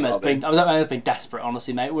don't blame us being desperate,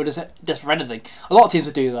 honestly, mate. We're just desperate for anything. A lot of teams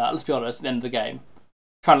would do that. Let's be honest. At the end of the game,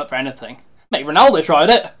 try and look for anything. Mate, Ronaldo tried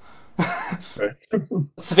it.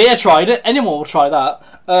 Sevilla tried it. Anyone will try that.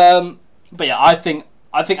 But yeah, I think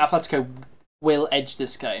Atletico will edge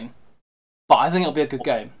this game, but I think it'll be a good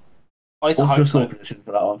game. I need to hope so. Prediction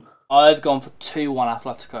for that one. I've gone for 2-1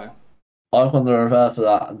 Atletico. I've gone the reverse for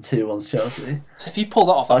that and 2-1 Chelsea. So if you pull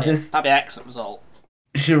that off, that'd be an excellent result.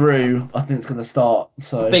 Giroud, I think it's going to start.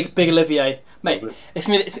 So Big Olivier, mate. probably, It's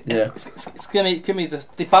gonna be yeah, it's gonna be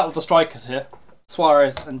the battle of the strikers here.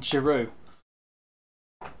 Suarez and Giroud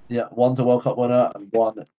yeah. One's a World Cup winner, and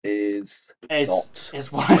one is not.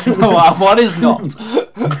 is one one is not.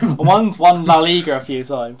 One's won La Liga a few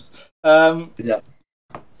times. Yeah.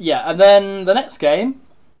 Yeah, and then the next game,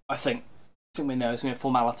 I think we know it's gonna be a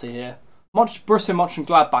formality here. Borussia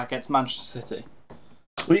Mönchengladbach against Manchester City.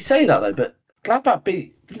 Well, you say that though, but Gladbach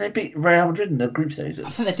didn't they beat Real Madrid in the group stages? I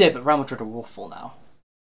think they did, but Real Madrid are awful now.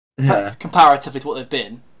 Yeah. Comparatively to what they've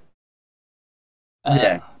been.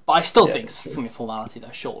 Yeah. But I still Yeah, think it's going to be a formality,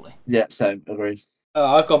 though, surely. Yeah, same, agreed.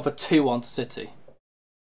 I've gone for 2-1 to City.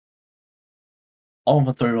 On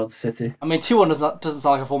the 3-1 to City. I mean, 2-1 doesn't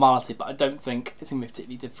sound like a formality, but I don't think it's going to be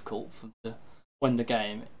particularly difficult for them to win the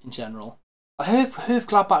game in general. Who have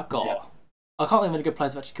Gladbach got? Yeah. I can't think of any good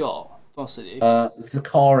players they've actually got, to be honest with you.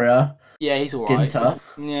 Zakaria, Yeah, he's alright. Ginter,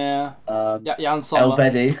 Yeah.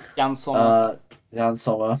 Elvedi, Jan Sommer. Jan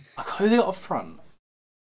Sommer. Who they got up front?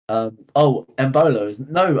 Embolo.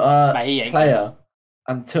 No, Mate, he ain't Player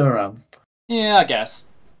and Thuram. Yeah, I guess.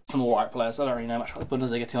 Some alright players. I don't really know much about the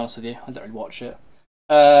Bundesliga, to be honest with you. I don't really watch it.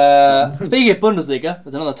 Speaking of Bundesliga,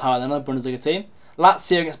 there's another tie, another Bundesliga team.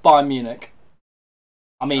 Lazio against Bayern Munich.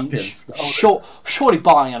 I mean, surely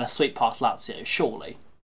Bayern had a sweep past Lazio, surely.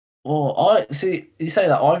 Well, I see. You say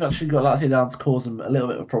that I've actually got Lazio down to cause them a little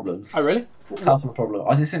bit of problems. Oh, really? Couple of problem.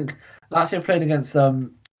 I just think Lazio played against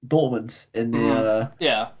Dortmund in the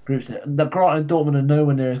group stage. Granted, Dortmund are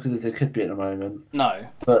nowhere near as good as they could be at the moment. No,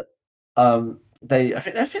 but I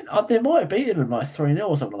think they might have beaten them like 3-0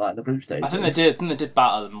 or something like that in the group stage. I think they did. I think they did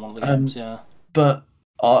batter them in one of the games. Yeah. But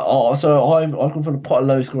I've gone for quite a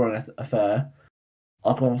low scoring affair.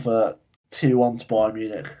 I've gone for 2-1 to Bayern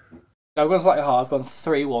Munich. I've gone slightly high. I've gone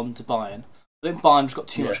 3-1 to Bayern. I think Bayern's got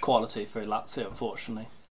too much quality for Lazio, unfortunately.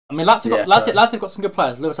 I mean, Lazio have got some good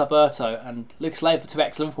players. Luis Alberto and Lucas Leiva, two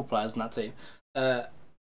ex-Liverpool players in that team.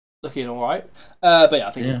 Looking all right. But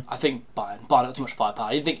yeah, I think Bayern got too much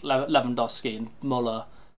firepower. You think Lewandowski and Muller,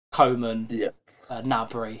 Coman,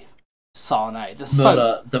 Gnabry, Sane.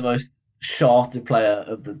 Muller, the most shafted player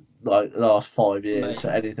of the last 5 years for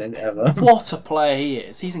anything ever. What a player he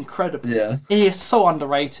is! He's incredible. Yeah, he is so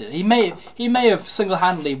underrated. He may have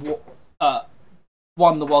single-handedly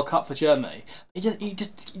won the World Cup for Germany. He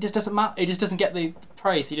just doesn't matter. He just doesn't get the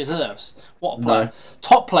praise he deserves. What a player! No.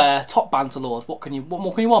 Top banter lord. What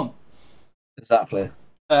more can you want? Exactly.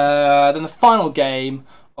 Then the final game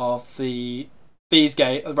of the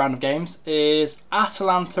round of games is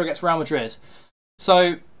Atalanta against Real Madrid.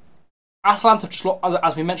 So Atalanta,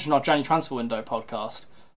 as we mentioned in our January transfer window podcast,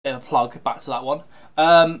 bit of a plug back to that one.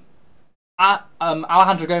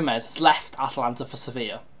 Alejandro Gomez has left Atalanta for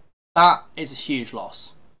Sevilla. That is a huge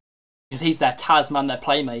loss because he's their talisman, their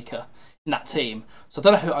playmaker in that team. So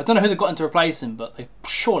I don't know who they've got in to replace him, but they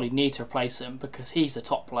surely need to replace him because he's a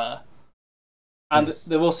top player. And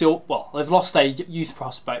they've lost their youth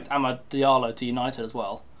prospect Amad Diallo to United as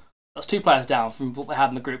well. That's two players down from what they had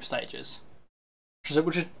in the group stages,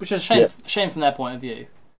 which is a shame from their point of view.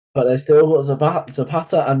 But they still got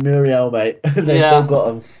Zapata and Muriel, mate. Still got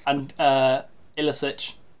them. And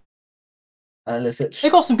Ilicic.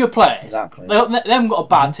 They've got some good players. Exactly. They haven't got a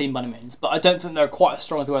bad team by any means, but I don't think they're quite as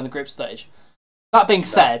strong as they were in the group stage. That being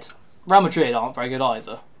said, Real Madrid aren't very good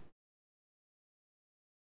either.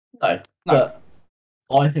 No. But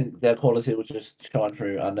I think their quality will just shine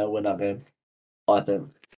through and they'll win that game. I think.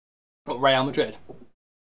 What, Real Madrid?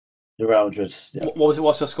 The Real Madrid, yeah.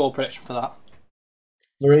 What's your score prediction for that?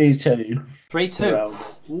 3-2.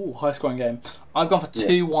 3-2. Ooh, high scoring game. I've gone for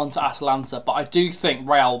 2-1 to Atalanta, but I do think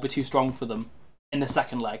Real will be too strong for them in the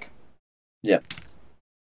second leg. Yeah.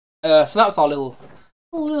 So that was our little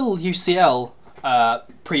UCL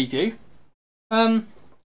preview. I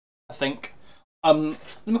think. Let me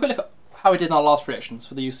quickly look at how we did in our last predictions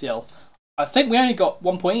for the UCL. I think we only got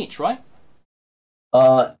 1 point each, right?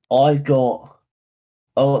 I got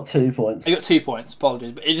 2 points. You got 2 points,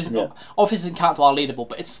 apologies. But it isn't obviously doesn't count to our leaderboard,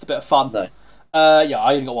 but it's just a bit of fun. No.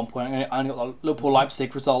 I only got 1 point. I only got the Liverpool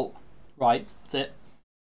Leipzig result right. That's it.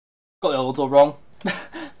 Got the other ones all wrong.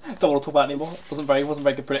 Don't want to talk about it anymore. Wasn't very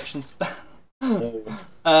good predictions.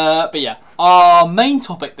 But yeah, our main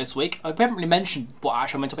topic this week. We haven't really mentioned what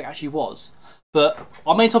our main topic actually was, but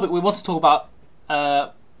our main topic we want to talk about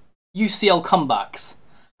UCL comebacks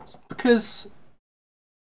because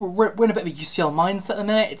we're in a bit of a UCL mindset at the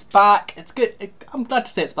minute. It's back. It's good. I'm glad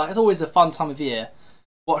to say it's back. It's always a fun time of year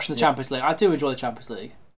watching the Champions League. I do enjoy the Champions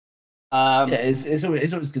League. It's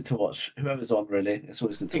always good to watch. Whoever's on, really, it's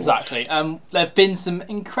always good to watch. Exactly. There have been some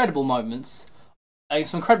incredible moments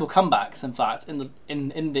some incredible comebacks. In fact, in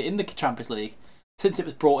the Champions League since it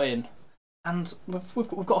was brought in, and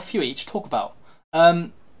we've got a few each to talk about.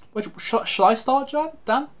 Shall I start,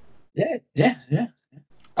 Dan? Yeah.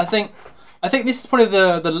 I think this is probably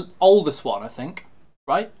the oldest one. I think,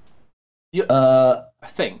 right? I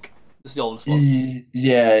think this is the oldest one.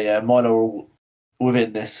 Yeah. Mine are all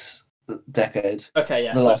within this decade. Okay,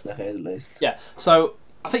 yeah. The last decade, at least. Yeah. So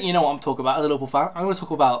I think you know what I'm talking about as a Liverpool fan. I'm going to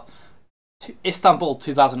talk about Istanbul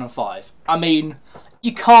 2005. I mean,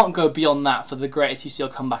 you can't go beyond that for the greatest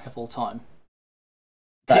UCL comeback of all time.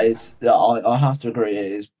 That is, I have to agree.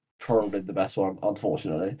 It is probably the best one,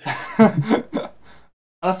 unfortunately. And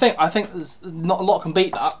I think there's not a lot can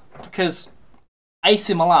beat that because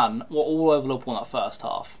AC Milan were all over Liverpool in that first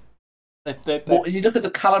half. Well, you look at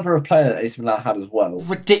the caliber of player that AC Milan had as well.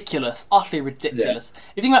 Ridiculous, utterly ridiculous. Yeah.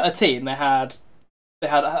 If you think about the team, they had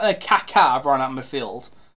Kaká running out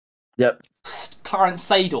midfield. Yep. Clarence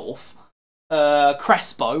Seedorf,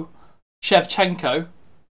 Crespo, Shevchenko.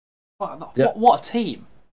 What a team!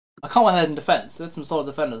 I can't wait ahead in defence. They had some solid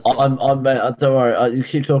defenders. Don't worry. You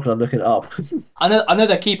keep talking. I'm looking it up. I know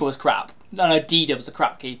their keeper was crap. I know Dida was a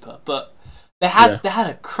crap keeper, but they had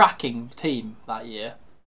a cracking team that year.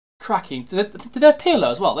 Cracking. Did they have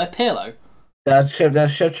Pirlo as well? They're Pirlo. They're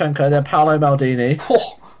Shevchenko. They're Paolo Maldini.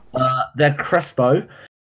 Oh. They're Crespo.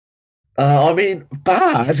 I mean,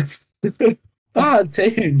 bad. Bad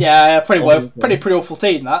team. Yeah, pretty awful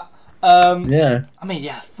team that. Yeah. I mean,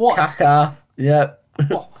 yeah. What? Kaká. Yeah.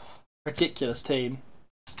 Ridiculous team.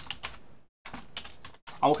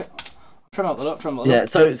 I'm trying to look. Yeah.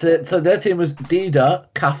 So their team was Dida,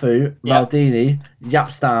 Cafu, Maldini,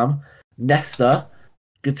 Yapstam, Nesta,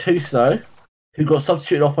 Gattuso, who got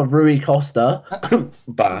substituted off of Rui Costa.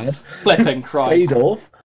 Bad. Flipping Christ. Seedorf,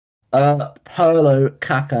 Pirlo,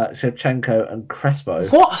 Kaká, Shevchenko, and Crespo.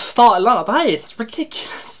 What a starting lineup that is! It's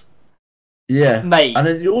ridiculous. Yeah, mate. And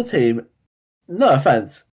then your team, no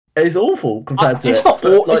offense, is awful compared to it's not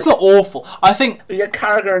awful. I think you get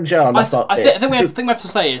Carragher and Gerrard. I think we have to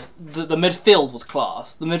say is the midfield was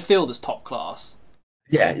class. The midfield is top class.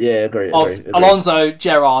 Yeah, agree. Alonso,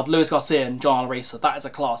 Gerrard, Luis Garcia, and John Arisa. That is a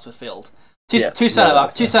class midfield. Two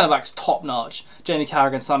centre backs, top notch. Jamie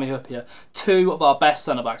Carragher and Sami Hyypiä, two of our best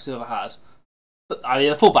centre backs we've ever had. But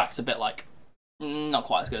the full back's a bit like not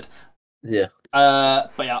quite as good. Yeah.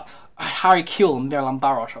 But yeah, Harry Kewell and Miralem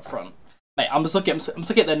Baros up front. Mate, I'm looking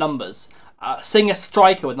at their numbers. Seeing a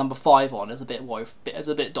striker with number 5 on is a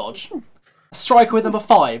bit dodge. A striker with number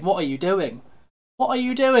 5. What are you doing?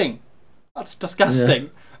 That's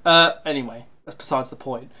disgusting. Yeah. Anyway, that's besides the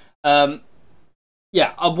point. What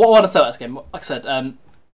I want to say about this game, like I said,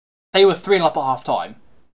 they were 3-0 up at half time.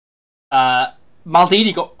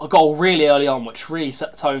 Maldini got a goal really early on, which really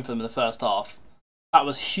set the tone for them in the first half. That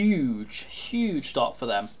was huge start for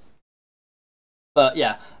them. But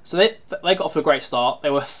yeah, so they got off to a great start. They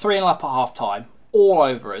were 3-0 up at half time, all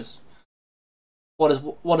over us. What does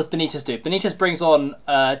Benitez do? Benitez brings on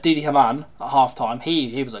Didi Hamann at half time.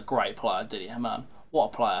 He was a great player, Didi Hamann. What a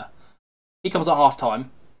player. He comes at half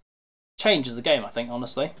time, changes the game, I think,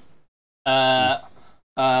 honestly. I'm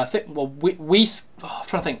trying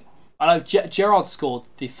to think. I know Gerrard scored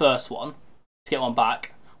the first one to get one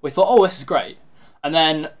back. We thought, oh, this is great. And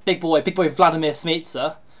then big boy Vladimir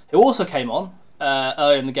Smica, who also came on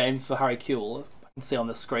earlier in the game for Harry Kewell, I can see on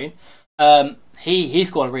the screen. He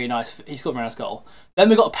scored a really nice goal. Then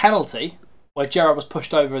we got a penalty where Gerrard was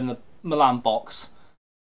pushed over in the Milan box.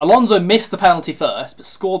 Alonso missed the penalty first, but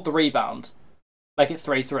scored the rebound, make it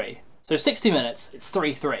 3-3. So 60 minutes, it's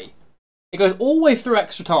 3-3. It goes all the way through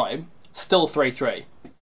extra time, still 3-3.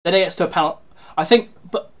 Then it gets to a penalty. I think,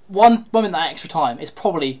 but one moment in that extra time is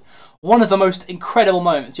probably one of the most incredible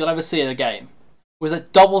moments you'll ever see in a game. Was the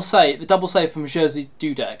double save from Jerzy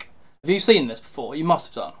Dudek. Have you seen this before? You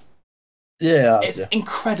must have done. Yeah, it's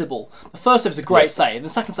incredible. The first save is a great save. The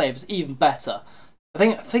second save is even better. I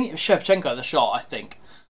think it was Shevchenko the shot. I think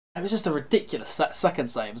it was just a ridiculous second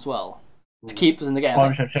save as well to keep us in the game.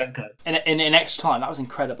 Shevchenko in extra time. That was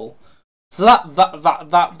incredible. So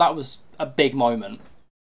that was a big moment.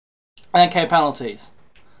 And then came penalties.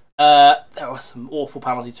 There were some awful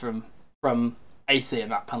penalties from AC in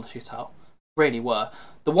that penalty shootout. Really were.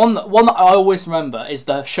 The one that I always remember is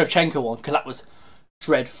the Shevchenko one because that was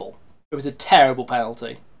dreadful. It was a terrible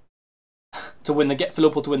penalty for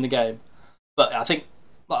Liverpool to win the game. But I think,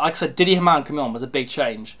 like I said, Didi Hamann coming on was a big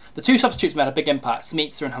change. The two substitutes made a big impact.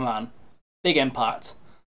 Smica and Hamann, big impact.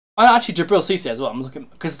 And actually Djibril Cissé as well. I'm looking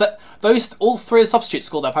because all three of the substitutes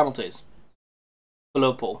scored their penalties for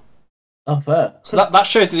Liverpool. Oh, fair. So that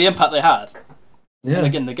shows you the impact they had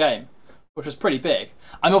in the game, which was pretty big.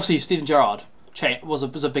 I'm obviously Steven Gerrard, was a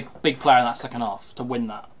big player in that second half to win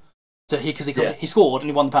that. So because he scored and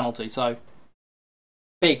he won the penalty. So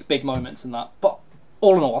big moments in that. But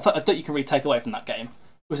all in all, I don't you can really take away from that game.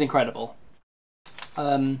 It was incredible.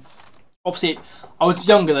 Obviously, I was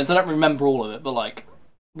younger then, so I don't remember all of it. But like,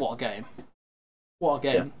 what a game! What a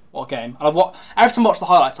game! Yeah. What a game! And every time I watch the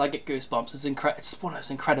highlights, I get goosebumps. It's one of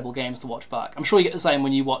those incredible games to watch back. I'm sure you get the same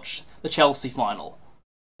when you watch the Chelsea final.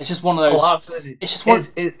 It's just one of those. Oh, absolutely! It's just one.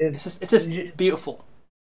 It's just beautiful.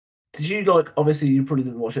 Did you obviously you probably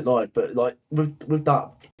didn't watch it live, but like with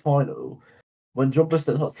that final, when John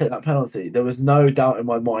Bristol took that penalty, there was no doubt in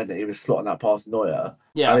my mind that he was slotting that past Neuer.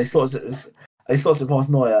 Yeah. And he slotted it past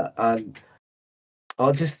Neuer, and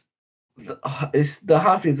it's the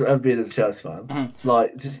happiest I've ever been as a Chelsea fan. Mm-hmm.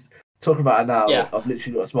 Like, just talking about it now, I've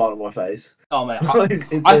literally got a smile on my face. Oh man,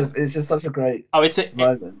 it's just such a great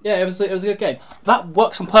moment. It was a good game. That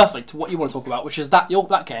works on perfectly to what you want to talk about, which is that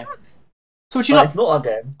game. So would you It's not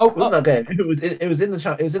that game. It wasn't that game. It was in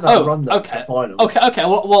that run to the final. Okay.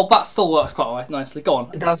 Well, that still works quite nicely. Go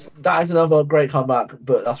on. That is another great comeback,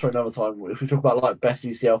 but that's for another time. If we talk about like best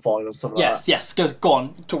UCL finals, something like that. Yes. Go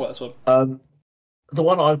on. Talk about this one. The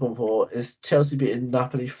one I've gone for is Chelsea beating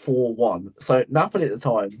Napoli 4-1. So Napoli at the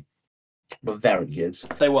time were very good.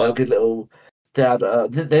 They were a good little. They had.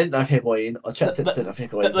 They didn't have Higuain. I checked it. They didn't have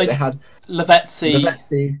Higuain. But they had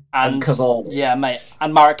Lavezzi and Cavani. Yeah, mate,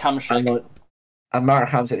 and Marek Hamšík. And Marek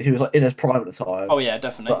Hamšík, who was like in his prime at the time. Oh yeah,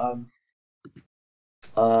 definitely.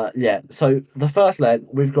 But so the first leg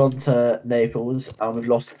we've gone to Naples and we've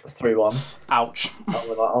lost 3-1. Ouch. And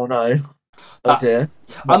we're like, oh no. Oh dear.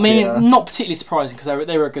 Not particularly surprising because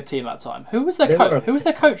they were a good team at that time. Who was their coach? Who was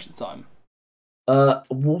their coach at the time?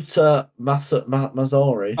 Walter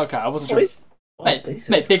Mazzarri. Okay, I wasn't sure.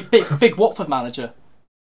 Mate, big Watford manager.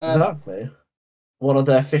 Exactly. One of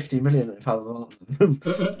their 50 million they've had on.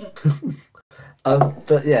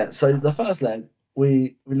 But yeah, so the first leg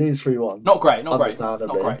we lose 3-1. Not great. No.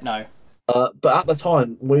 But at the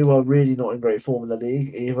time we were really not in great form in the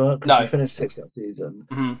league either. No. We finished 6th that season.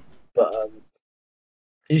 Mm-hmm. But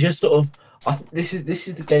you just sort of this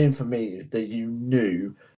is the game for me that you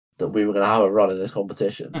knew that we were going to have a run in this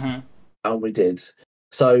competition, and we did.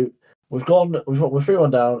 So we're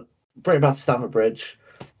 3-1 down. Bring it back to Stamford Bridge.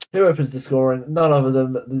 Who opens the scoring? None other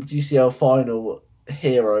than the UCL final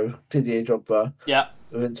hero, Didier Drogba. Yeah.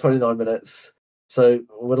 Within 29 minutes. So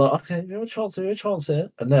we're like, okay, we have a chance here.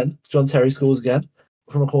 And then John Terry scores again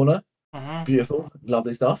from a corner. Mm-hmm. Beautiful,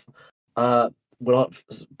 lovely stuff. We're like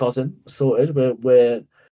buzzing, sorted. We're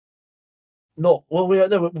not well. We're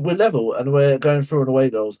level, and we're going through on away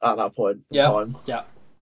goals at that point in time. Yeah.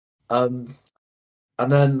 And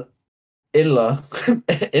then Inler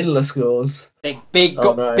scores. Big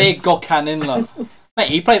Gökhan Inler. Mate,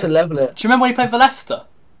 he played to level it. Do you remember when he played for Leicester?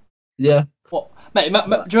 Yeah. What, mate?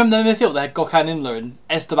 Do you remember the midfield? They had Gökhan Inler and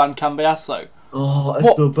Esteban Cambiasso. Oh,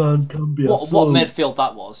 Esteban Cambiasso. What midfield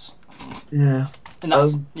that was? Yeah. And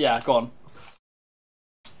that's go on.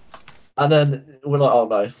 And then we're like, oh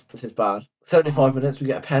no, this is bad. 75 minutes, we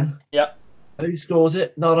get a pen. Yep. Who scores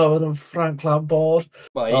it? None other than Frank Lampard.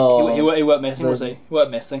 Well, he weren't missing, was he? He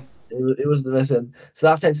weren't missing. It wasn't missing. So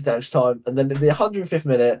that takes us to extra time. And then in the 105th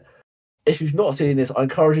minute, if you've not seen this, I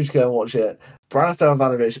encourage you to go and watch it. Branislav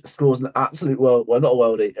Ivanovic scores an absolute not a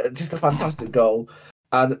worldie, just a fantastic goal.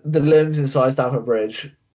 And the limbs inside Stamford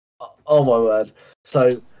Bridge, oh my word.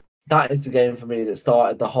 So that is the game for me that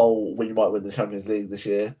started the whole we might win the Champions League this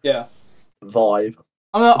year. Yeah. Vibe.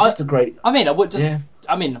 Why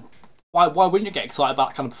wouldn't you get excited about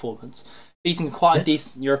that kind of performance? Beating quite a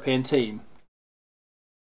decent European team.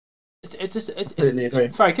 It's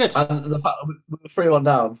very good. And the fact we were 3-1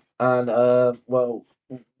 down, and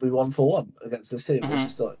we won 4-1 against this team, which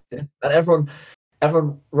is like, and everyone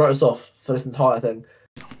wrote us off for this entire thing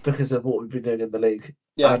because of what we've been doing in the league.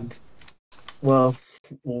 Yeah. And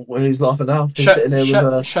who's laughing now? Who's sitting there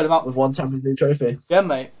with one Champions League trophy? Yeah,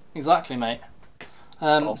 mate. Exactly, mate.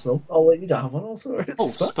 Arsenal. Oh, wait, you don't have one. Also. Oh,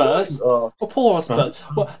 Spurs. Poor Spurs.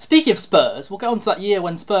 Well, speaking of Spurs, we'll get on to that year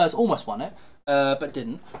when Spurs almost won it, but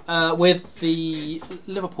didn't. With the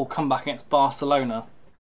Liverpool comeback against Barcelona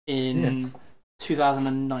in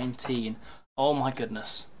 2019. Oh my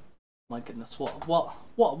goodness! What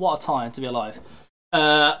a time to be alive.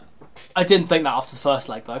 I didn't think that after the first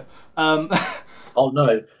leg though. Oh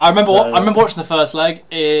no! I remember watching the first leg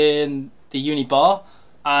in the uni bar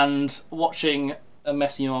and watching a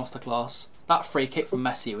Messi masterclass. That free kick from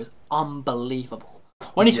Messi was unbelievable.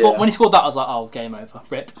 When he scored that, I was like, "Oh, game over.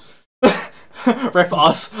 Rip, rip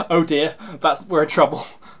us. Oh dear, we're in trouble.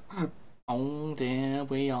 Oh dear,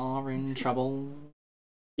 we are in trouble."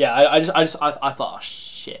 Yeah, I thought, oh,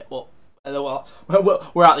 shit. Well, Well,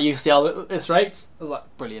 we're at the UCL at this rate. I was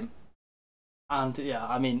like, brilliant. And yeah,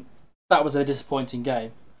 I mean, that was a disappointing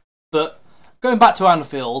game. But going back to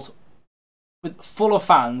Anfield, with full of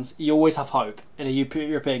fans, you always have hope in a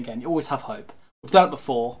European game. You always have hope. We've done it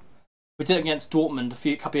before. We did it against Dortmund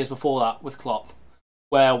a couple of years before that with Klopp,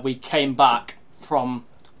 where we came back from,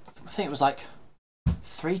 I think it was like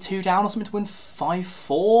 3-2 down or something to win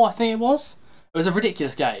 5-4. I think it was. It was a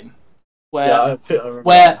ridiculous game. Where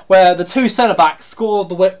the two centre backs scored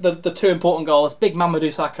the two important goals, big Mamadou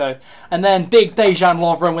Sakho, and then big Dejan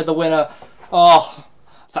Lovren with the winner. Oh,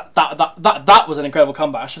 that was an incredible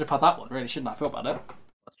comeback. I should have had that one, really, shouldn't I? I forgot about it.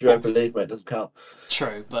 Europa League, mate, doesn't count.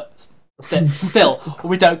 True, but still,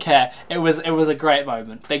 we don't care. It was a great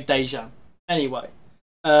moment, big Dejan. Anyway,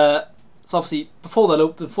 so obviously before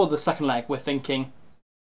the second leg, we're thinking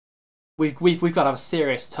we've got to have a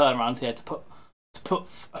serious turnaround here to put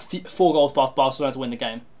 4 goals past Barcelona to win the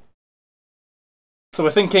game. So we're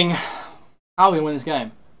thinking, how are we going to win this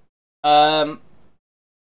game? I'm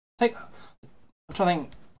trying to think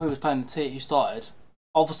who was playing the team, who started.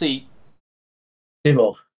 Obviously,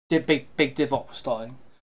 Divock. Big Divock was starting,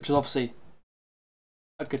 which was obviously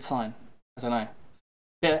a good sign. I don't know.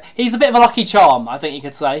 Yeah, he's a bit of a lucky charm, I think you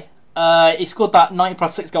could say. He scored that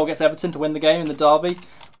 90+6 goal against Everton to win the game in the derby, which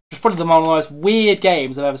was probably one of the most weird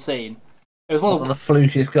games I've ever seen. It was one of the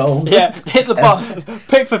flukiest goals. Yeah, hit the bar,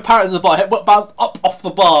 Pickford parried the bar, bounced up off the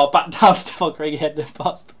bar, back down to Divock again and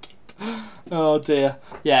past the keeper. Oh dear.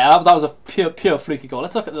 Yeah, that was a pure fluky goal.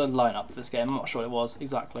 Let's look at the lineup for this game. I'm not sure what it was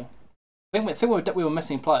exactly. I think we were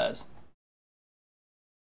missing players.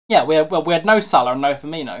 Yeah, we had no Salah and no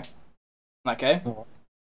Firmino in that game, which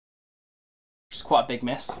is quite a big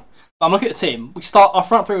miss. But I'm looking at the team. We start our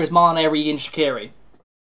front three was Mane, Origi, and Shaqiri.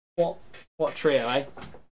 What trio, eh?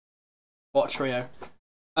 What trio.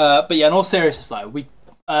 But yeah, in all seriousness though, we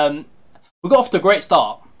got off to a great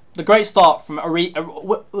start. The great start from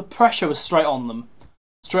the pressure was straight on them,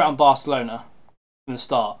 straight on Barcelona from the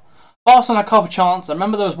start. Barcelona had a couple of chances. I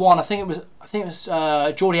remember there was one. I think it was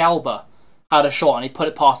Jordi Alba had a shot and he put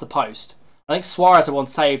it past the post. I think Suarez had one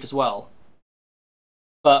saved as well.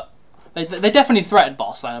 But they definitely threatened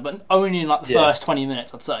Barcelona, but only in like the first 20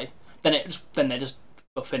 minutes, I'd say. Then they just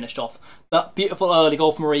got finished off. That beautiful early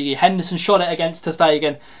goal from Origi. Henderson shot it against ter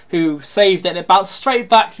Stegen, who saved it, and it bounced straight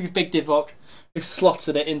back to big Divock, who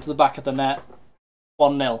slotted it into the back of the net.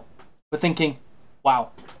 1-0. We're thinking,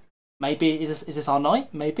 wow, maybe is this our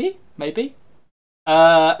night? Maybe. Then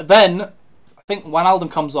I think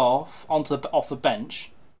Wijnaldum comes off the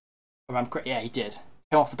bench. Yeah, he did.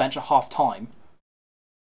 Came off the bench at half time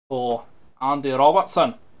for Andy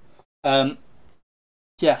Robertson.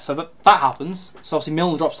 Yeah, so that happens. So obviously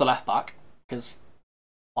Milner drops to left back because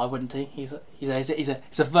why wouldn't he? He's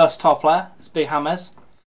a versatile player. It's big James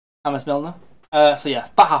Milner. So yeah,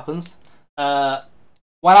 that happens.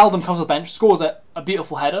 Wijnaldum comes to the bench, scores a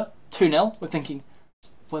beautiful header, 2-0. We're thinking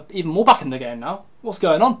we're even more back in the game now. What's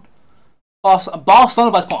going on?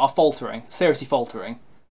 Barcelona by this point are faltering, seriously faltering.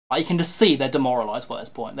 Like you can just see they're demoralised by this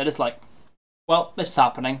point. They're just like, well, this is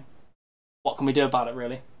happening. What can we do about it,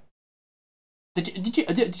 really? Did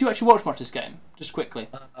you actually watch much of this game? Just quickly.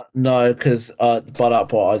 No, because by that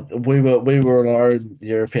point we were on our own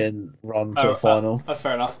European run to the final.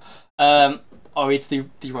 Fair enough. It's the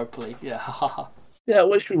Europa League. Yeah, yeah,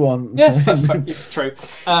 which we won. Yeah, fair, it's true.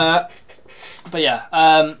 But yeah,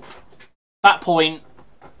 that point,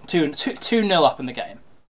 2-0 up in the game,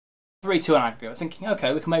 3-2 in aggregate. We're thinking,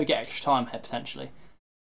 okay, we can maybe get extra time here potentially.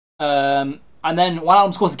 And then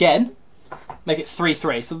Wijnaldum scores again. Make it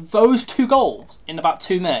 3-3. So those 2 goals in about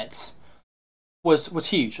 2 minutes was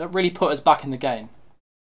huge. That really put us back in the game.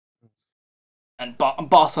 And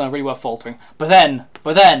Barcelona really were faltering. But then,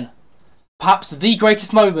 perhaps the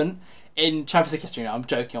greatest moment in Champions League history. Now I'm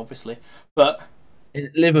joking, obviously, but in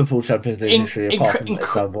Liverpool Champions League history,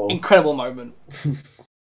 incredible moment.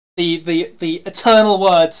 the eternal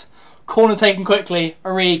words. Corner taken quickly.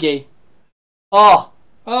 Origi.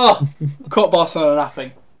 Caught Barcelona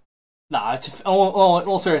napping. Nah, in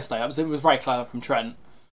all seriousness, it was very clever from Trent.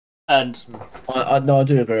 And I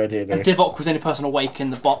do agree. And Divock was the only person awake in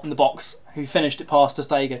the box who finished it past ter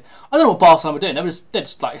Stegen. I don't know what Barcelona were doing. They're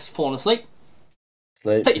just like falling asleep.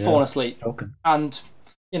 Falling asleep. Okay. And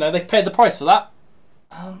they paid the price for that.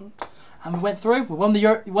 And we went through. We won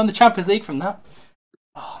the Champions League from that.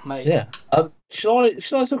 Oh mate. Yeah. Should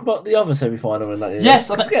I talk about the other semi-final in that year? Yes.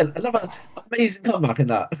 Again, another amazing comeback in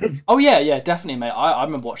that. Oh yeah, definitely, mate. I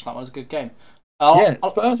remember watching that one. It was a good game.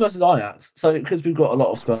 Spurs versus Ajax. So because we've got a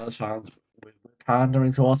lot of Spurs fans, we're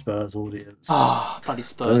pandering to our Spurs audience. Bloody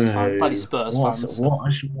Spurs fans.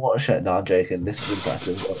 What a shit! No, I'm joking. This is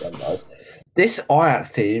impressive. this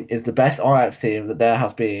Ajax team is the best Ajax team that there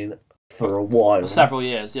has been for a while, For several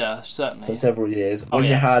years, yeah, for certainly. several years. Oh When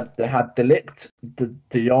yeah. they had De Ligt,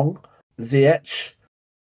 De Jong, Ziyech,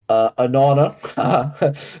 Onana.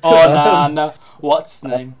 Oh nah, um, no. What's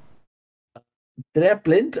his name? did they have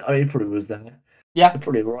Blind? I mean, he probably was there. Yeah, They're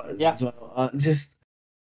probably right yeah. as well. Just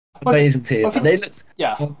Well, if, amazing team, well, and they looked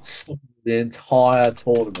yeah. unstoppable the entire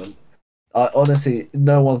tournament. Honestly,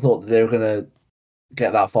 no one thought that they were gonna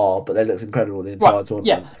get that far, but they looked incredible the Right, entire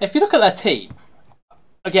yeah. tournament. If you look at their team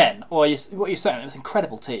again, or what you're saying, it's an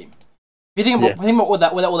incredible team. If you Yeah, think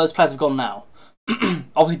about where all those players have gone now,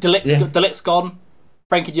 obviously yeah, De Ligt's gone,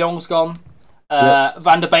 Frankie De Jong's gone, yep,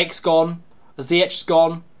 Van der Beek's gone, Ziyech's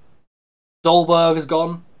gone, Dolberg has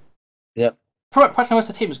gone. yep, Practically most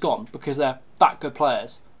of the team is gone because they're that good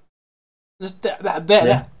players. Just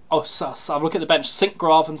yeah. oh, so look at the bench.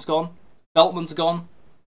 Sinkgraven's gone, Beltman's gone.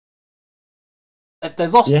 Yeah,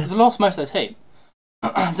 They've lost most of their team.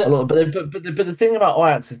 a lot. But the thing about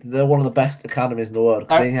Ajax is that they're one of the best academies in the world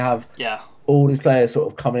because they have Yeah, all these players sort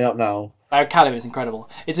of coming up now. their academy is incredible.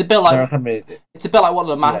 Their academy, What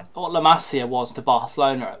yeah, La Masia was to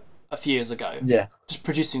Barcelona a few years ago. yeah, Just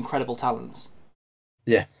producing incredible talents.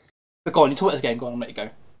 yeah. But go on, you talk about this game. Go on, I'll let you go.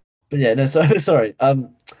 But yeah, no, so sorry.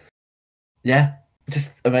 Yeah,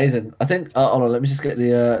 just amazing. I think. Hold on, let me just get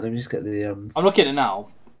the. Let me just get the. I'm looking at it now.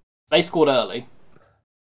 They scored early.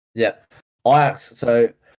 Yeah, Ajax. So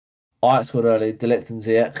Ajax scored early. De Ligt and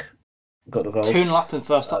Ziyech got the goals. 2-0 up in the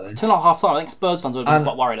first half. 2-0 at half time. I think Spurs fans would have been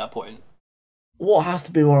quite worried at that point. What has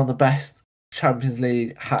to be one of the best Champions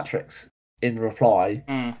League hat tricks in reply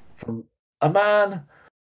from a man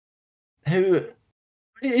who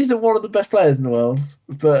isn't one of the best players in the world,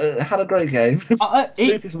 but had a great game.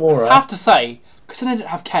 Lucas Moura. I have to say, because they didn't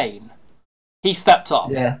have Kane, he stepped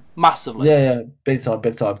up massively. Yeah, big time,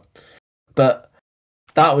 big time. But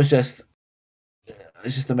that was it's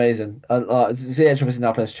just amazing. Ziyech obviously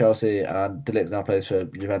now plays for Chelsea, and De Ligt now plays for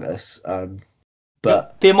Juventus.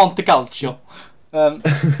 But Piemonte Calcio.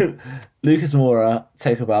 Lucas Moura,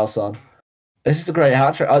 take a Balson. It's just a great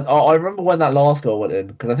hat trick. I remember when that last goal went in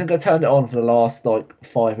because I think I turned it on for the last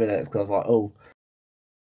 5 minutes because I was like, oh,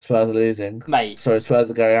 Spurs are losing, mate. So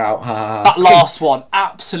Spurs are going out. That last one,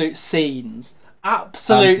 absolute scenes,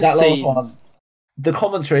 absolute scenes. Last one, the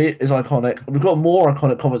commentary is iconic. We've got more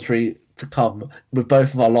iconic commentary to come with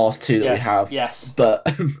both of our last two that we have. Yes, but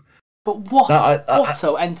what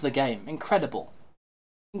an end to the game! Incredible.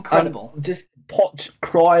 Just Poch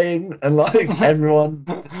crying and everyone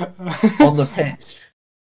on the pitch.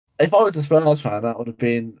 If I was a Spurs fan, that would have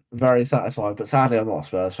been very satisfying. But sadly, I'm not a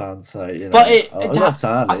Spurs fan, so you know. But I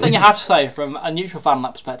think you have to say, from a neutral fan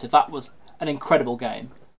that perspective, that was an incredible game.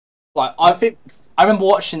 I remember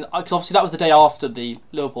watching because obviously that was the day after the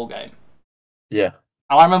Liverpool game. Yeah.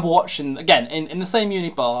 And I remember watching again in the same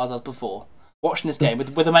uni bar as I was before, watching this game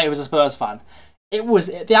with a mate who was a Spurs fan. The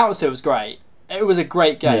atmosphere was great. It was a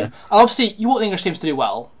great game, and obviously you want the English teams to do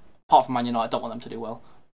well. Apart from Man United, I don't want them to do well.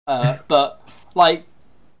 But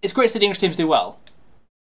it's great to see the English teams do well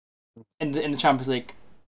in the Champions League,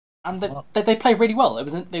 and they play really well.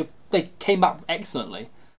 They came back excellently.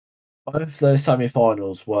 Both those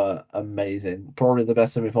semi-finals were amazing. Probably the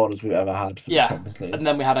best semi-finals we've ever had for the Champions League. And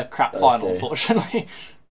then we had a crap final, unfortunately.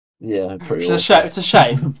 Yeah, pretty. It's a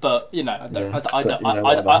shame, but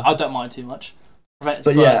I don't mind too much. But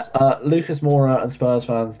Lucas Moura and Spurs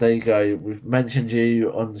fans, there you go. We've mentioned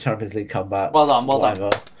you on the Champions League comeback. Well done.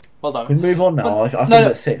 Well done. We move on now. I think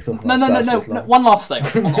that's 6. No. One last thing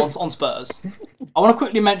on Spurs. I want to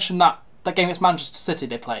quickly mention that game against Manchester City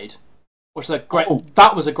they played, which was a great.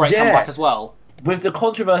 That was a great comeback as well. With the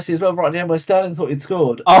controversy as well, right at the end where Sterling thought he'd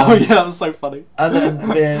scored. Oh yeah, that was so funny. And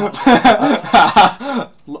then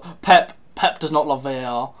Pep does not love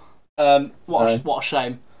VAR. What a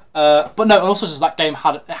shame. But no, also just that game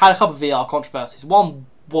had a couple of VAR controversies. One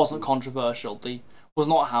wasn't controversial. Was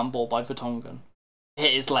not a handball by Vertonghen.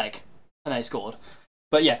 Hit his leg and they scored.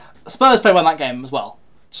 But yeah, Spurs played well in that game as well.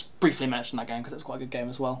 Just briefly mention that game because it was quite a good game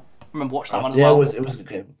as well. I remember watching that one as well. Yeah, it was a good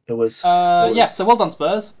game. It was. So well done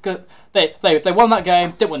Spurs. Good. They won that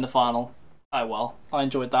game. Didn't win the final. Oh well, I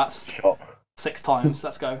enjoyed that. Shock. 6 times.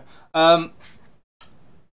 Let's go.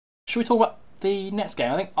 Should we talk about the next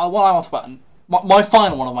game? I think what I want to talk about. My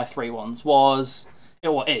final one of my 3 ones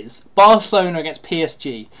is Barcelona against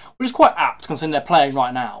PSG, which is quite apt considering they're playing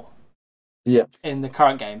right now. Yeah. In the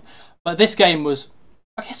current game, but this game was,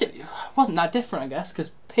 I guess it wasn't that different. I guess because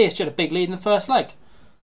PSG had a big lead in the first leg.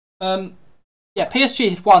 PSG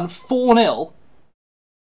had won 4-0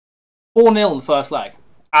 in the first leg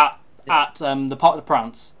at the Parc des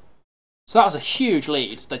Princes. So that was a huge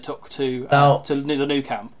lead they took to the Nou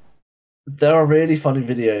Camp. There are really funny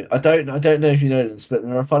videos. I don't know if you know this, but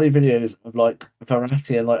there are funny videos of like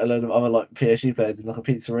Verratti and like a load of other like PSG players in like a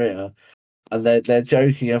pizzeria, and they're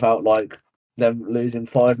joking about like them losing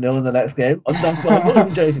 5-0 in the next game. I'm not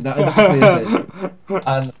even joking. That is actually a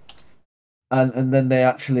thing. And and then they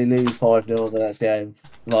actually lose 5-0 in the next game.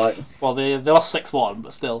 Like, Well, they lost 6-1,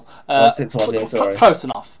 but still, 6-1. Yeah, sorry. close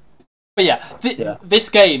enough. But yeah, Yeah. this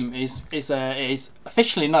game is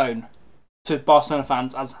officially known to Barcelona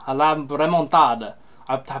fans as La Remontada.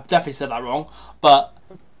 I've definitely said that wrong, but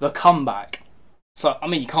the comeback. So I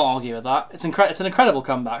mean, you can't argue with that. It's an incredible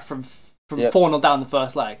comeback from Yep. 4-0 down the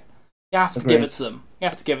first leg. You have to Agreed. give it to them. You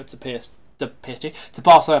have to give it to PSG, to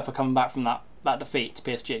Barcelona for coming back from that defeat to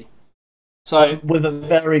PSG. So With a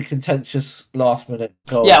very contentious last minute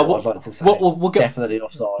goal, yeah, I'd like to say. we'll get Definitely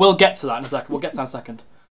offside. we'll get to that in a second. We'll get to that in a second.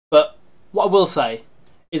 But what I will say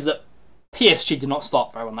is that PSG did not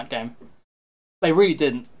start very well in that game. They really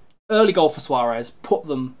didn't. Early goal for Suarez put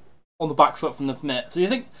them on the back foot from the minute. So you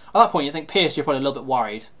think at that point you think PSG are probably a little bit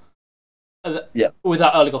worried. With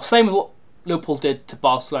that early goal. Same with what Liverpool did to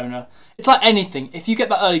Barcelona. It's like anything. If you get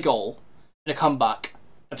that early goal in a comeback,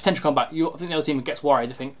 a potential comeback, I think the other team gets worried.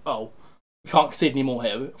 They think, oh, we can't concede any more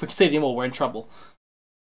here. If we concede any more, we're in trouble.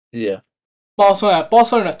 Yeah.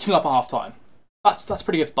 Barcelona 2 up at half time. That's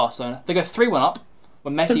pretty good for Barcelona. They go 3-1 up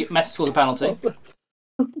when Messi scores a penalty.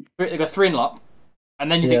 They go 3-0 up,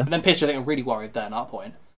 and then then PSG I think are really worried there at that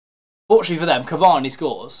point. Fortunately for them, Cavani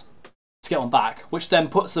scores to get one back, which then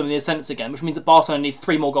puts them in the ascendancy again, which means that Barcelona need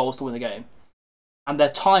 3 more goals to win the game, and their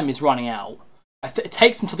time is running out. It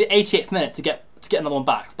takes them until the 88th minute to get another one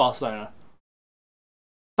back for Barcelona.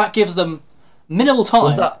 That gives them minimal time.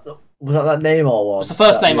 Was that Neymar one? It was the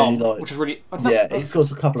first Neymar, really which was really he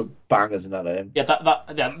scores a couple of bangers in that game. Yeah,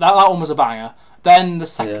 that one was a banger. Then the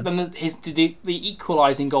second, then the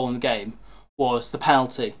equalising goal in the game was the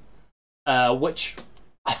penalty, which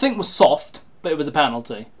I think was soft, but it was a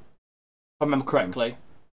penalty, if I remember correctly.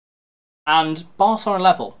 And Barcelona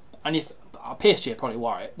level, and PSG are probably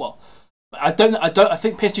worried. Well, I think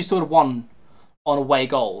PSG sort of won on away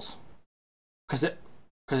goals because it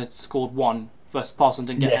scored one versus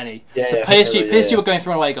Barcelona didn't get any. So PSG were going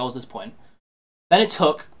through away goals at this point. Then it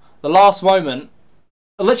took the last moment,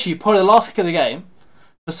 literally probably the last kick of the game,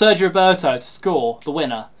 for Sergio Roberto to score the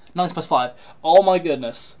winner, 90+5. Oh my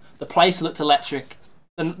goodness, the place looked electric.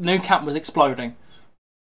 The Nou Camp was exploding.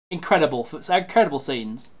 Incredible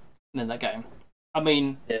scenes in that game. I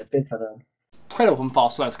mean, big for them. Incredible from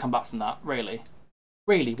Barcelona to come back from that. Really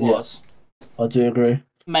was. I do agree.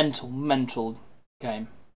 Mental game.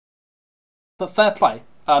 But fair play.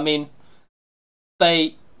 I mean,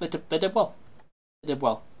 they did well. They did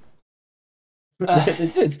well.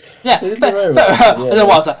 They did. Yeah, they did very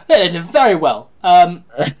well. They did very well. I'm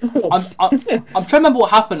trying to remember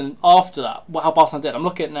what happened after that. How Barcelona did. I'm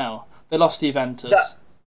looking at it now. They lost to Juventus.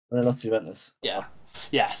 They lost to Juventus.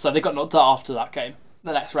 Yeah. So they got knocked out after that game,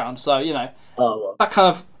 the next round. So well. that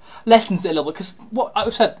kind of lessens it a little bit because what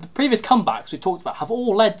I've said, the previous comebacks we've talked about have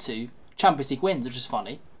all led to Champions League wins, which is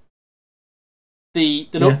funny. The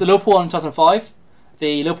Liverpool one in 2005,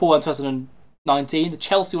 the Liverpool one in 2019, the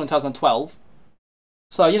Chelsea one in 2012.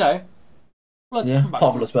 So Apart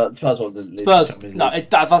from the Spurs one didn't lead to Spurs. Champions No, League.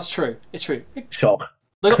 that's true. It's true. Shock.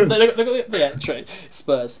 Yeah, true.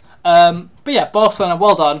 Spurs. But yeah, Barcelona,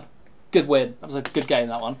 well done. Good win. That was a good game.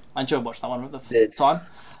 That one. I enjoyed watching that one at the time.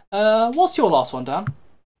 What's your last one, Dan?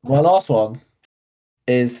 My last one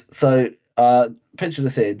is picture the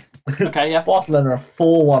scene. Okay, yeah. Barcelona are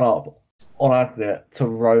 4-1 up on aggregate to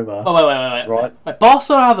Roma. Oh wait. Right.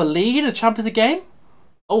 Barcelona have a lead in a Champions League game.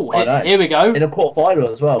 Oh, here we go. In a quarter-final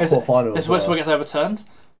as well. This one gets overturned.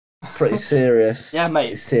 Pretty serious. Yeah, mate.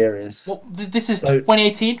 Pretty serious. Well, this is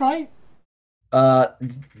 2018, right?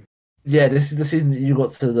 Yeah, this is the season that you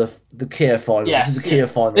got to the Kia final. Yes, this is the Kia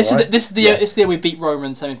final. This right? is the year we beat Roma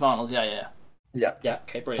in semi-finals. Yeah.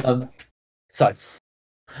 Okay, brilliant. So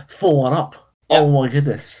 4-1 up. Yep. Oh my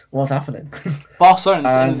goodness, what's happening? Barcelona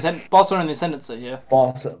in the ascendancy here.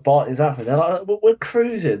 Exactly. They're like, we're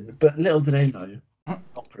cruising, but little do they know,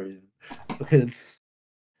 not cruising, because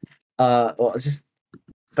it's just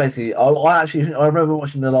basically. I remember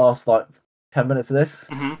watching the last 10 minutes of this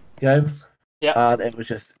game. Yeah, and it was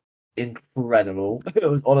just incredible. It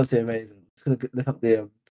was honestly amazing. Just gonna look up the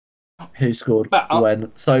who scored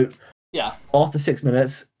when. So yeah, after 6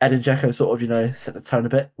 minutes, Edin Dzeko sort of set the tone a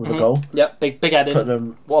bit with a goal. Yep, big Edin. Put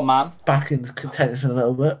them what a man. Back into contention a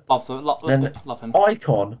little bit. Love him.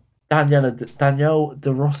 Icon Daniel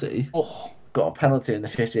De Rossi got a penalty in the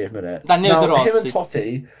 50th minute. Daniel De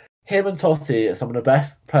Rossi. Him and Totti are some of the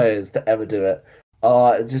best players to ever do it.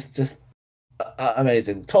 Just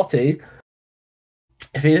amazing. Totti,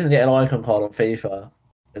 if he doesn't get an icon card on FIFA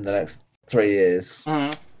in the next 3 years,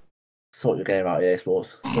 Mhm. sort your game out, EA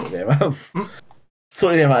Sports. Sort your game out.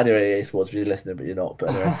 Sort your game out anyway, EA Sports, if you're listening, but you're not. But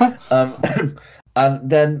anyway. And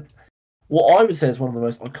then what I would say is one of the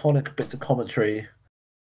most iconic bits of commentary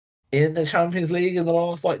in the Champions League in the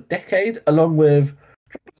last decade, along with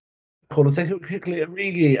quickly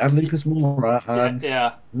Origi and Lucas Moura and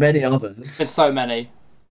Yeah. many Been others. so many.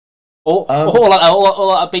 Or Um, like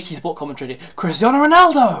a BT Sport commentary. Cristiano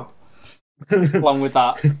Ronaldo. Along with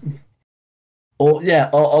that. or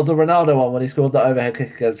the Ronaldo one when he scored that overhead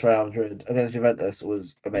kick against Real Madrid against Juventus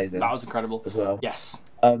was amazing That was incredible. as well. Yes.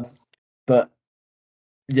 But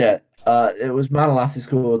yeah, it was Manolas who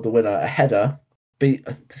scored the winner, a header, beat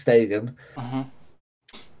Stegen. Mm-hmm.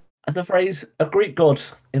 And the phrase "a Greek god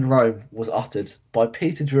in Rome" was uttered by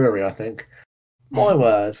Peter Drury, I think. My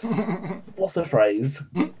word, what a phrase!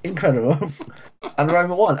 Incredible. And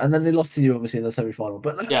Roma won, and then they lost to you obviously in the semi-final.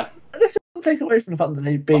 But Yeah. this doesn't take away from the fact that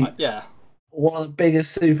they beat Yeah. one of the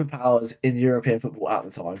biggest superpowers in European football at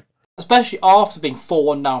the time. Especially after being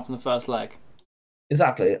 4-1 down from the first leg.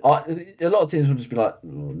 Exactly. A lot of teams will just be like,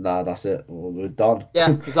 "Nah, that's it. We're done."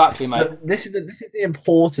 Yeah, exactly, mate. But this is the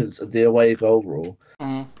importance of the away goal rule.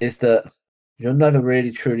 Mm-hmm. Is that you're never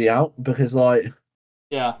really truly out because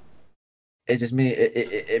Yeah. it just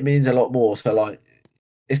it means a lot more. So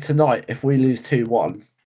it's tonight. If we lose 2-1,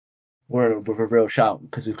 we're with a real shout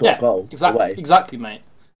because we've got a goal away. Exactly, mate.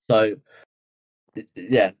 So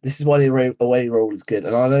yeah, this is why the away rule is good.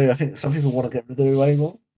 And I think some people want to get rid of the away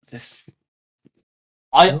rule.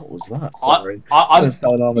 What was that? Sorry.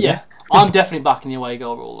 I'm definitely backing the away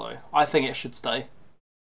goal rule though. I think it should stay.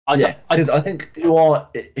 Because I think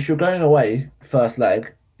if you're going away first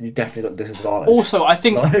leg, you definitely got disadvantage. Also, I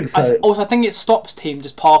think it stops team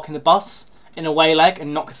just parking the bus in away leg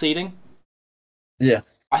and not conceding. Yeah.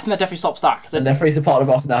 I think that definitely stops that. And they're free to park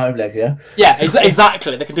the bus in their home leg, yeah? Yeah,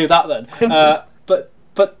 exactly. They can do that then.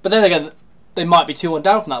 But then again, they might be 2-1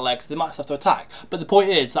 down from that leg, so they might have to attack. But the point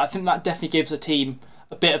is, that I think that definitely gives a team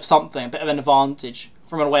a bit of something, a bit of an advantage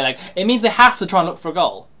from an away leg. It means they have to try and look for a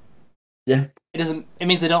goal. Yeah. It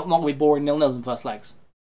means they're not going to be boring 0-0s in first legs.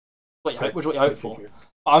 Which is what you hope for.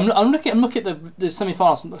 I'm looking at the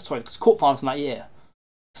semi-finals, sorry, the quarterfinals from that year.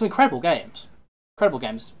 Some incredible games.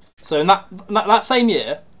 So in that same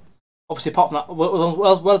year, obviously apart from that,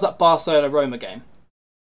 as well as that Barcelona-Roma game,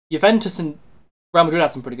 Juventus and Real Madrid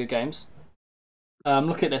had some pretty good games.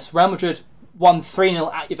 Look at this. Real Madrid won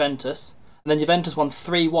 3-0 at Juventus, and then Juventus won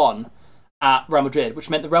 3-1 at Real Madrid, which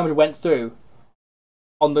meant that Real Madrid went through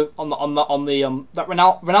on that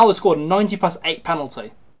Ronaldo scored a 90+8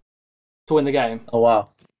 penalty to win the game. Oh wow.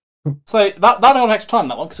 So that got extra time,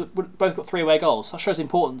 that one, because we both got 3 away goals. That shows the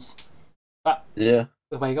importance. Yeah.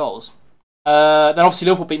 Away goals. Then obviously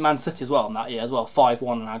Liverpool beat Man City as well in that year as well,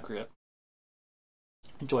 5-1 in aggregate.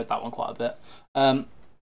 Enjoyed that one quite a bit. But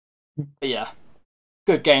yeah,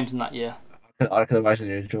 good games in that year. I can imagine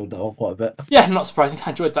you enjoyed that one quite a bit. Yeah, not surprising.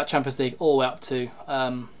 I enjoyed that Champions League all the way up to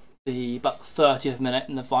about the 30th minute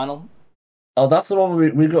in the final. Oh, that's the one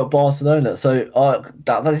we got Barcelona. So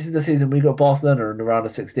this is the season we got Barcelona in the round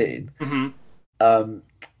of 16. Mm-hmm.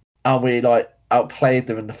 And we outplayed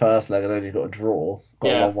them in the first leg and only got a draw.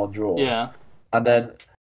 Got a 1-1 draw. Yeah. And then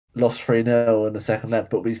lost 3-0 in the second leg,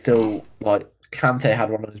 but we still Kante had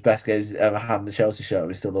one of his best games he's ever had in the Chelsea shirt.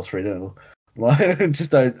 We still lost 3-0. I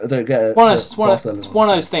don't get it. It's one of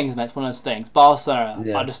those things, mate. It's one of those things.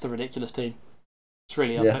 Barcelona are just a ridiculous team. It's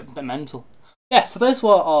really a bit mental. Yeah. So those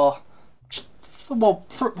were our 6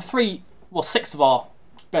 of our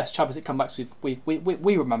best Champions League comebacks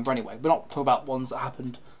we remember anyway. We're not talking about ones that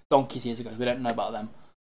happened donkeys years ago. We don't know about them,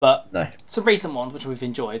 but some recent ones which we've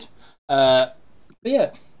enjoyed. But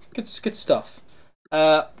yeah, good stuff.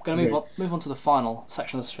 We're going to move on to the final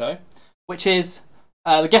section of the show, which is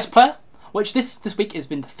the guest player, which this week has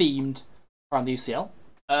been themed around the UCL.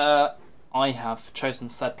 I have chosen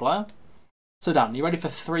said player. So Dan, you ready for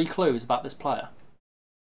 3 clues about this player?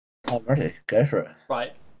 I'm ready. Go for it.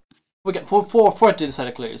 Right. Before I do the set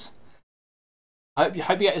of clues, I hope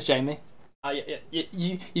you get this, Jamie.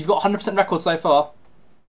 You've got 100% record so far.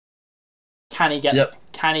 Can he get? Yep.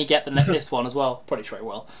 Can he get this one as well? Pretty sure he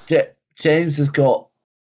will. James has got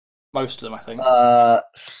most of them, I think.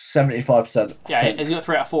 75%. Yeah, he's got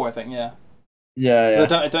 3 out of 4, I think. Yeah. Yeah.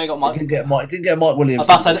 I don't got Mike. Didn't get Mike Williams.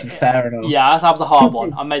 Which is fair enough. Yeah, that was a hard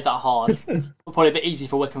one. I made that hard. Probably a bit easy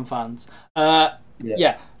for Wickham fans.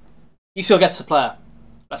 Yeah. You still get the player.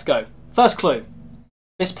 Let's go. First clue.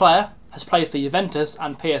 This player has played for Juventus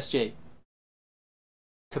and PSG.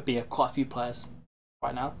 Could be quite a few players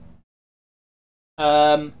right now.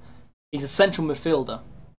 He's a central midfielder.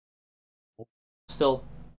 Still,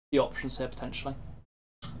 the options here potentially.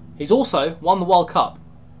 He's also won the World Cup.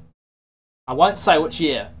 I won't say which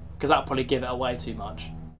year because that'll probably give it away too much.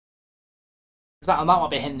 That might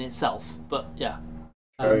be a hint in itself, but yeah.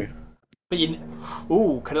 True. But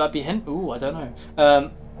could that be a hint? I don't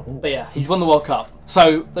know. But yeah, he's won the World Cup.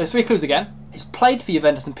 So those 3 clues again. He's played for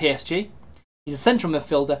Juventus and PSG. He's a central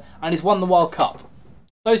midfielder, and he's won the World Cup.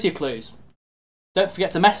 Those are your clues. Don't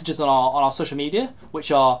forget to message us on our social media,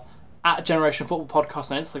 which are at Generation Football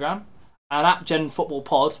Podcast on Instagram and at Gen Football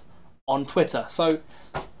Pod on Twitter. So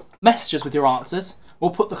message us with your answers.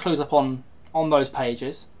 We'll put the clues up on those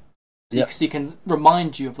pages, so you can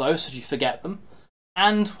remind you of those so you forget them.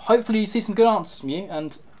 And hopefully you see some good answers from you.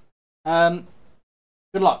 And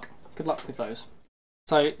good luck. Good luck with those.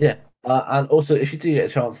 So yeah. And also, if you do get a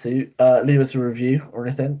chance to, leave us a review or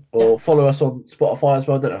anything, or follow us on Spotify as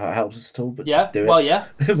well. I don't know if that helps us at all, but just do it. Well, yeah.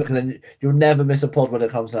 Because then you'll never miss a pod when it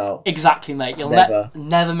comes out. Exactly, mate. You'll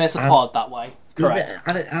never miss a pod that way. Correct.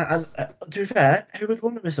 And to be fair, who would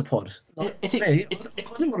want to miss a pod? I didn't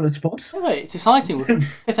want to miss a pod. Yeah, mate, it's exciting.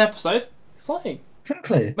 5th episode. Exciting.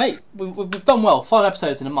 Exactly. Mate, we've done well. 5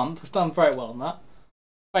 episodes in a month. We've done very well on that.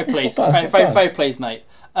 Very pleased. Very pleased, mate.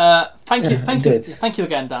 Thank you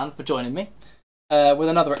again, Dan, for joining me with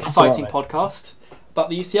another exciting podcast about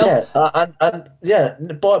the UCL.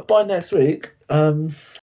 By next week,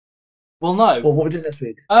 we'll know. Well, what we're doing next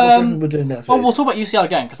week? We're doing next week. We'll talk about UCL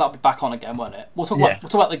again because that'll be back on again, won't it? We'll talk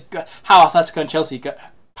about how Atletico and Chelsea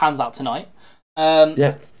pans out tonight.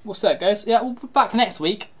 We'll see how it goes. Yeah, we'll be back next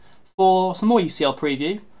week for some more UCL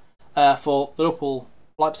preview for the Liverpool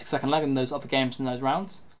Leipzig second leg and those other games in those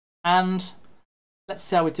rounds. And let's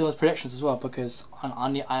see how we do those predictions as well, because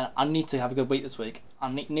I need to have a good week this week.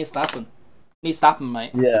 It needs to happen. It needs to happen,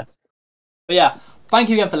 mate. Yeah. But yeah, thank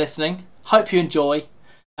you again for listening. Hope you enjoy.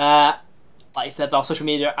 Like I said, our social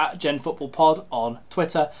media at Gen Football Pod on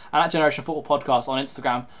Twitter and at Generation Football Podcast on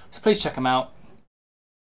Instagram. So please check them out.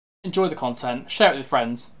 Enjoy the content. Share it with your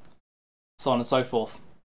friends. So on and so forth.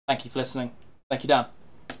 Thank you for listening. Thank you, Dan.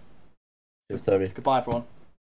 Cheers, Toby. Goodbye, everyone.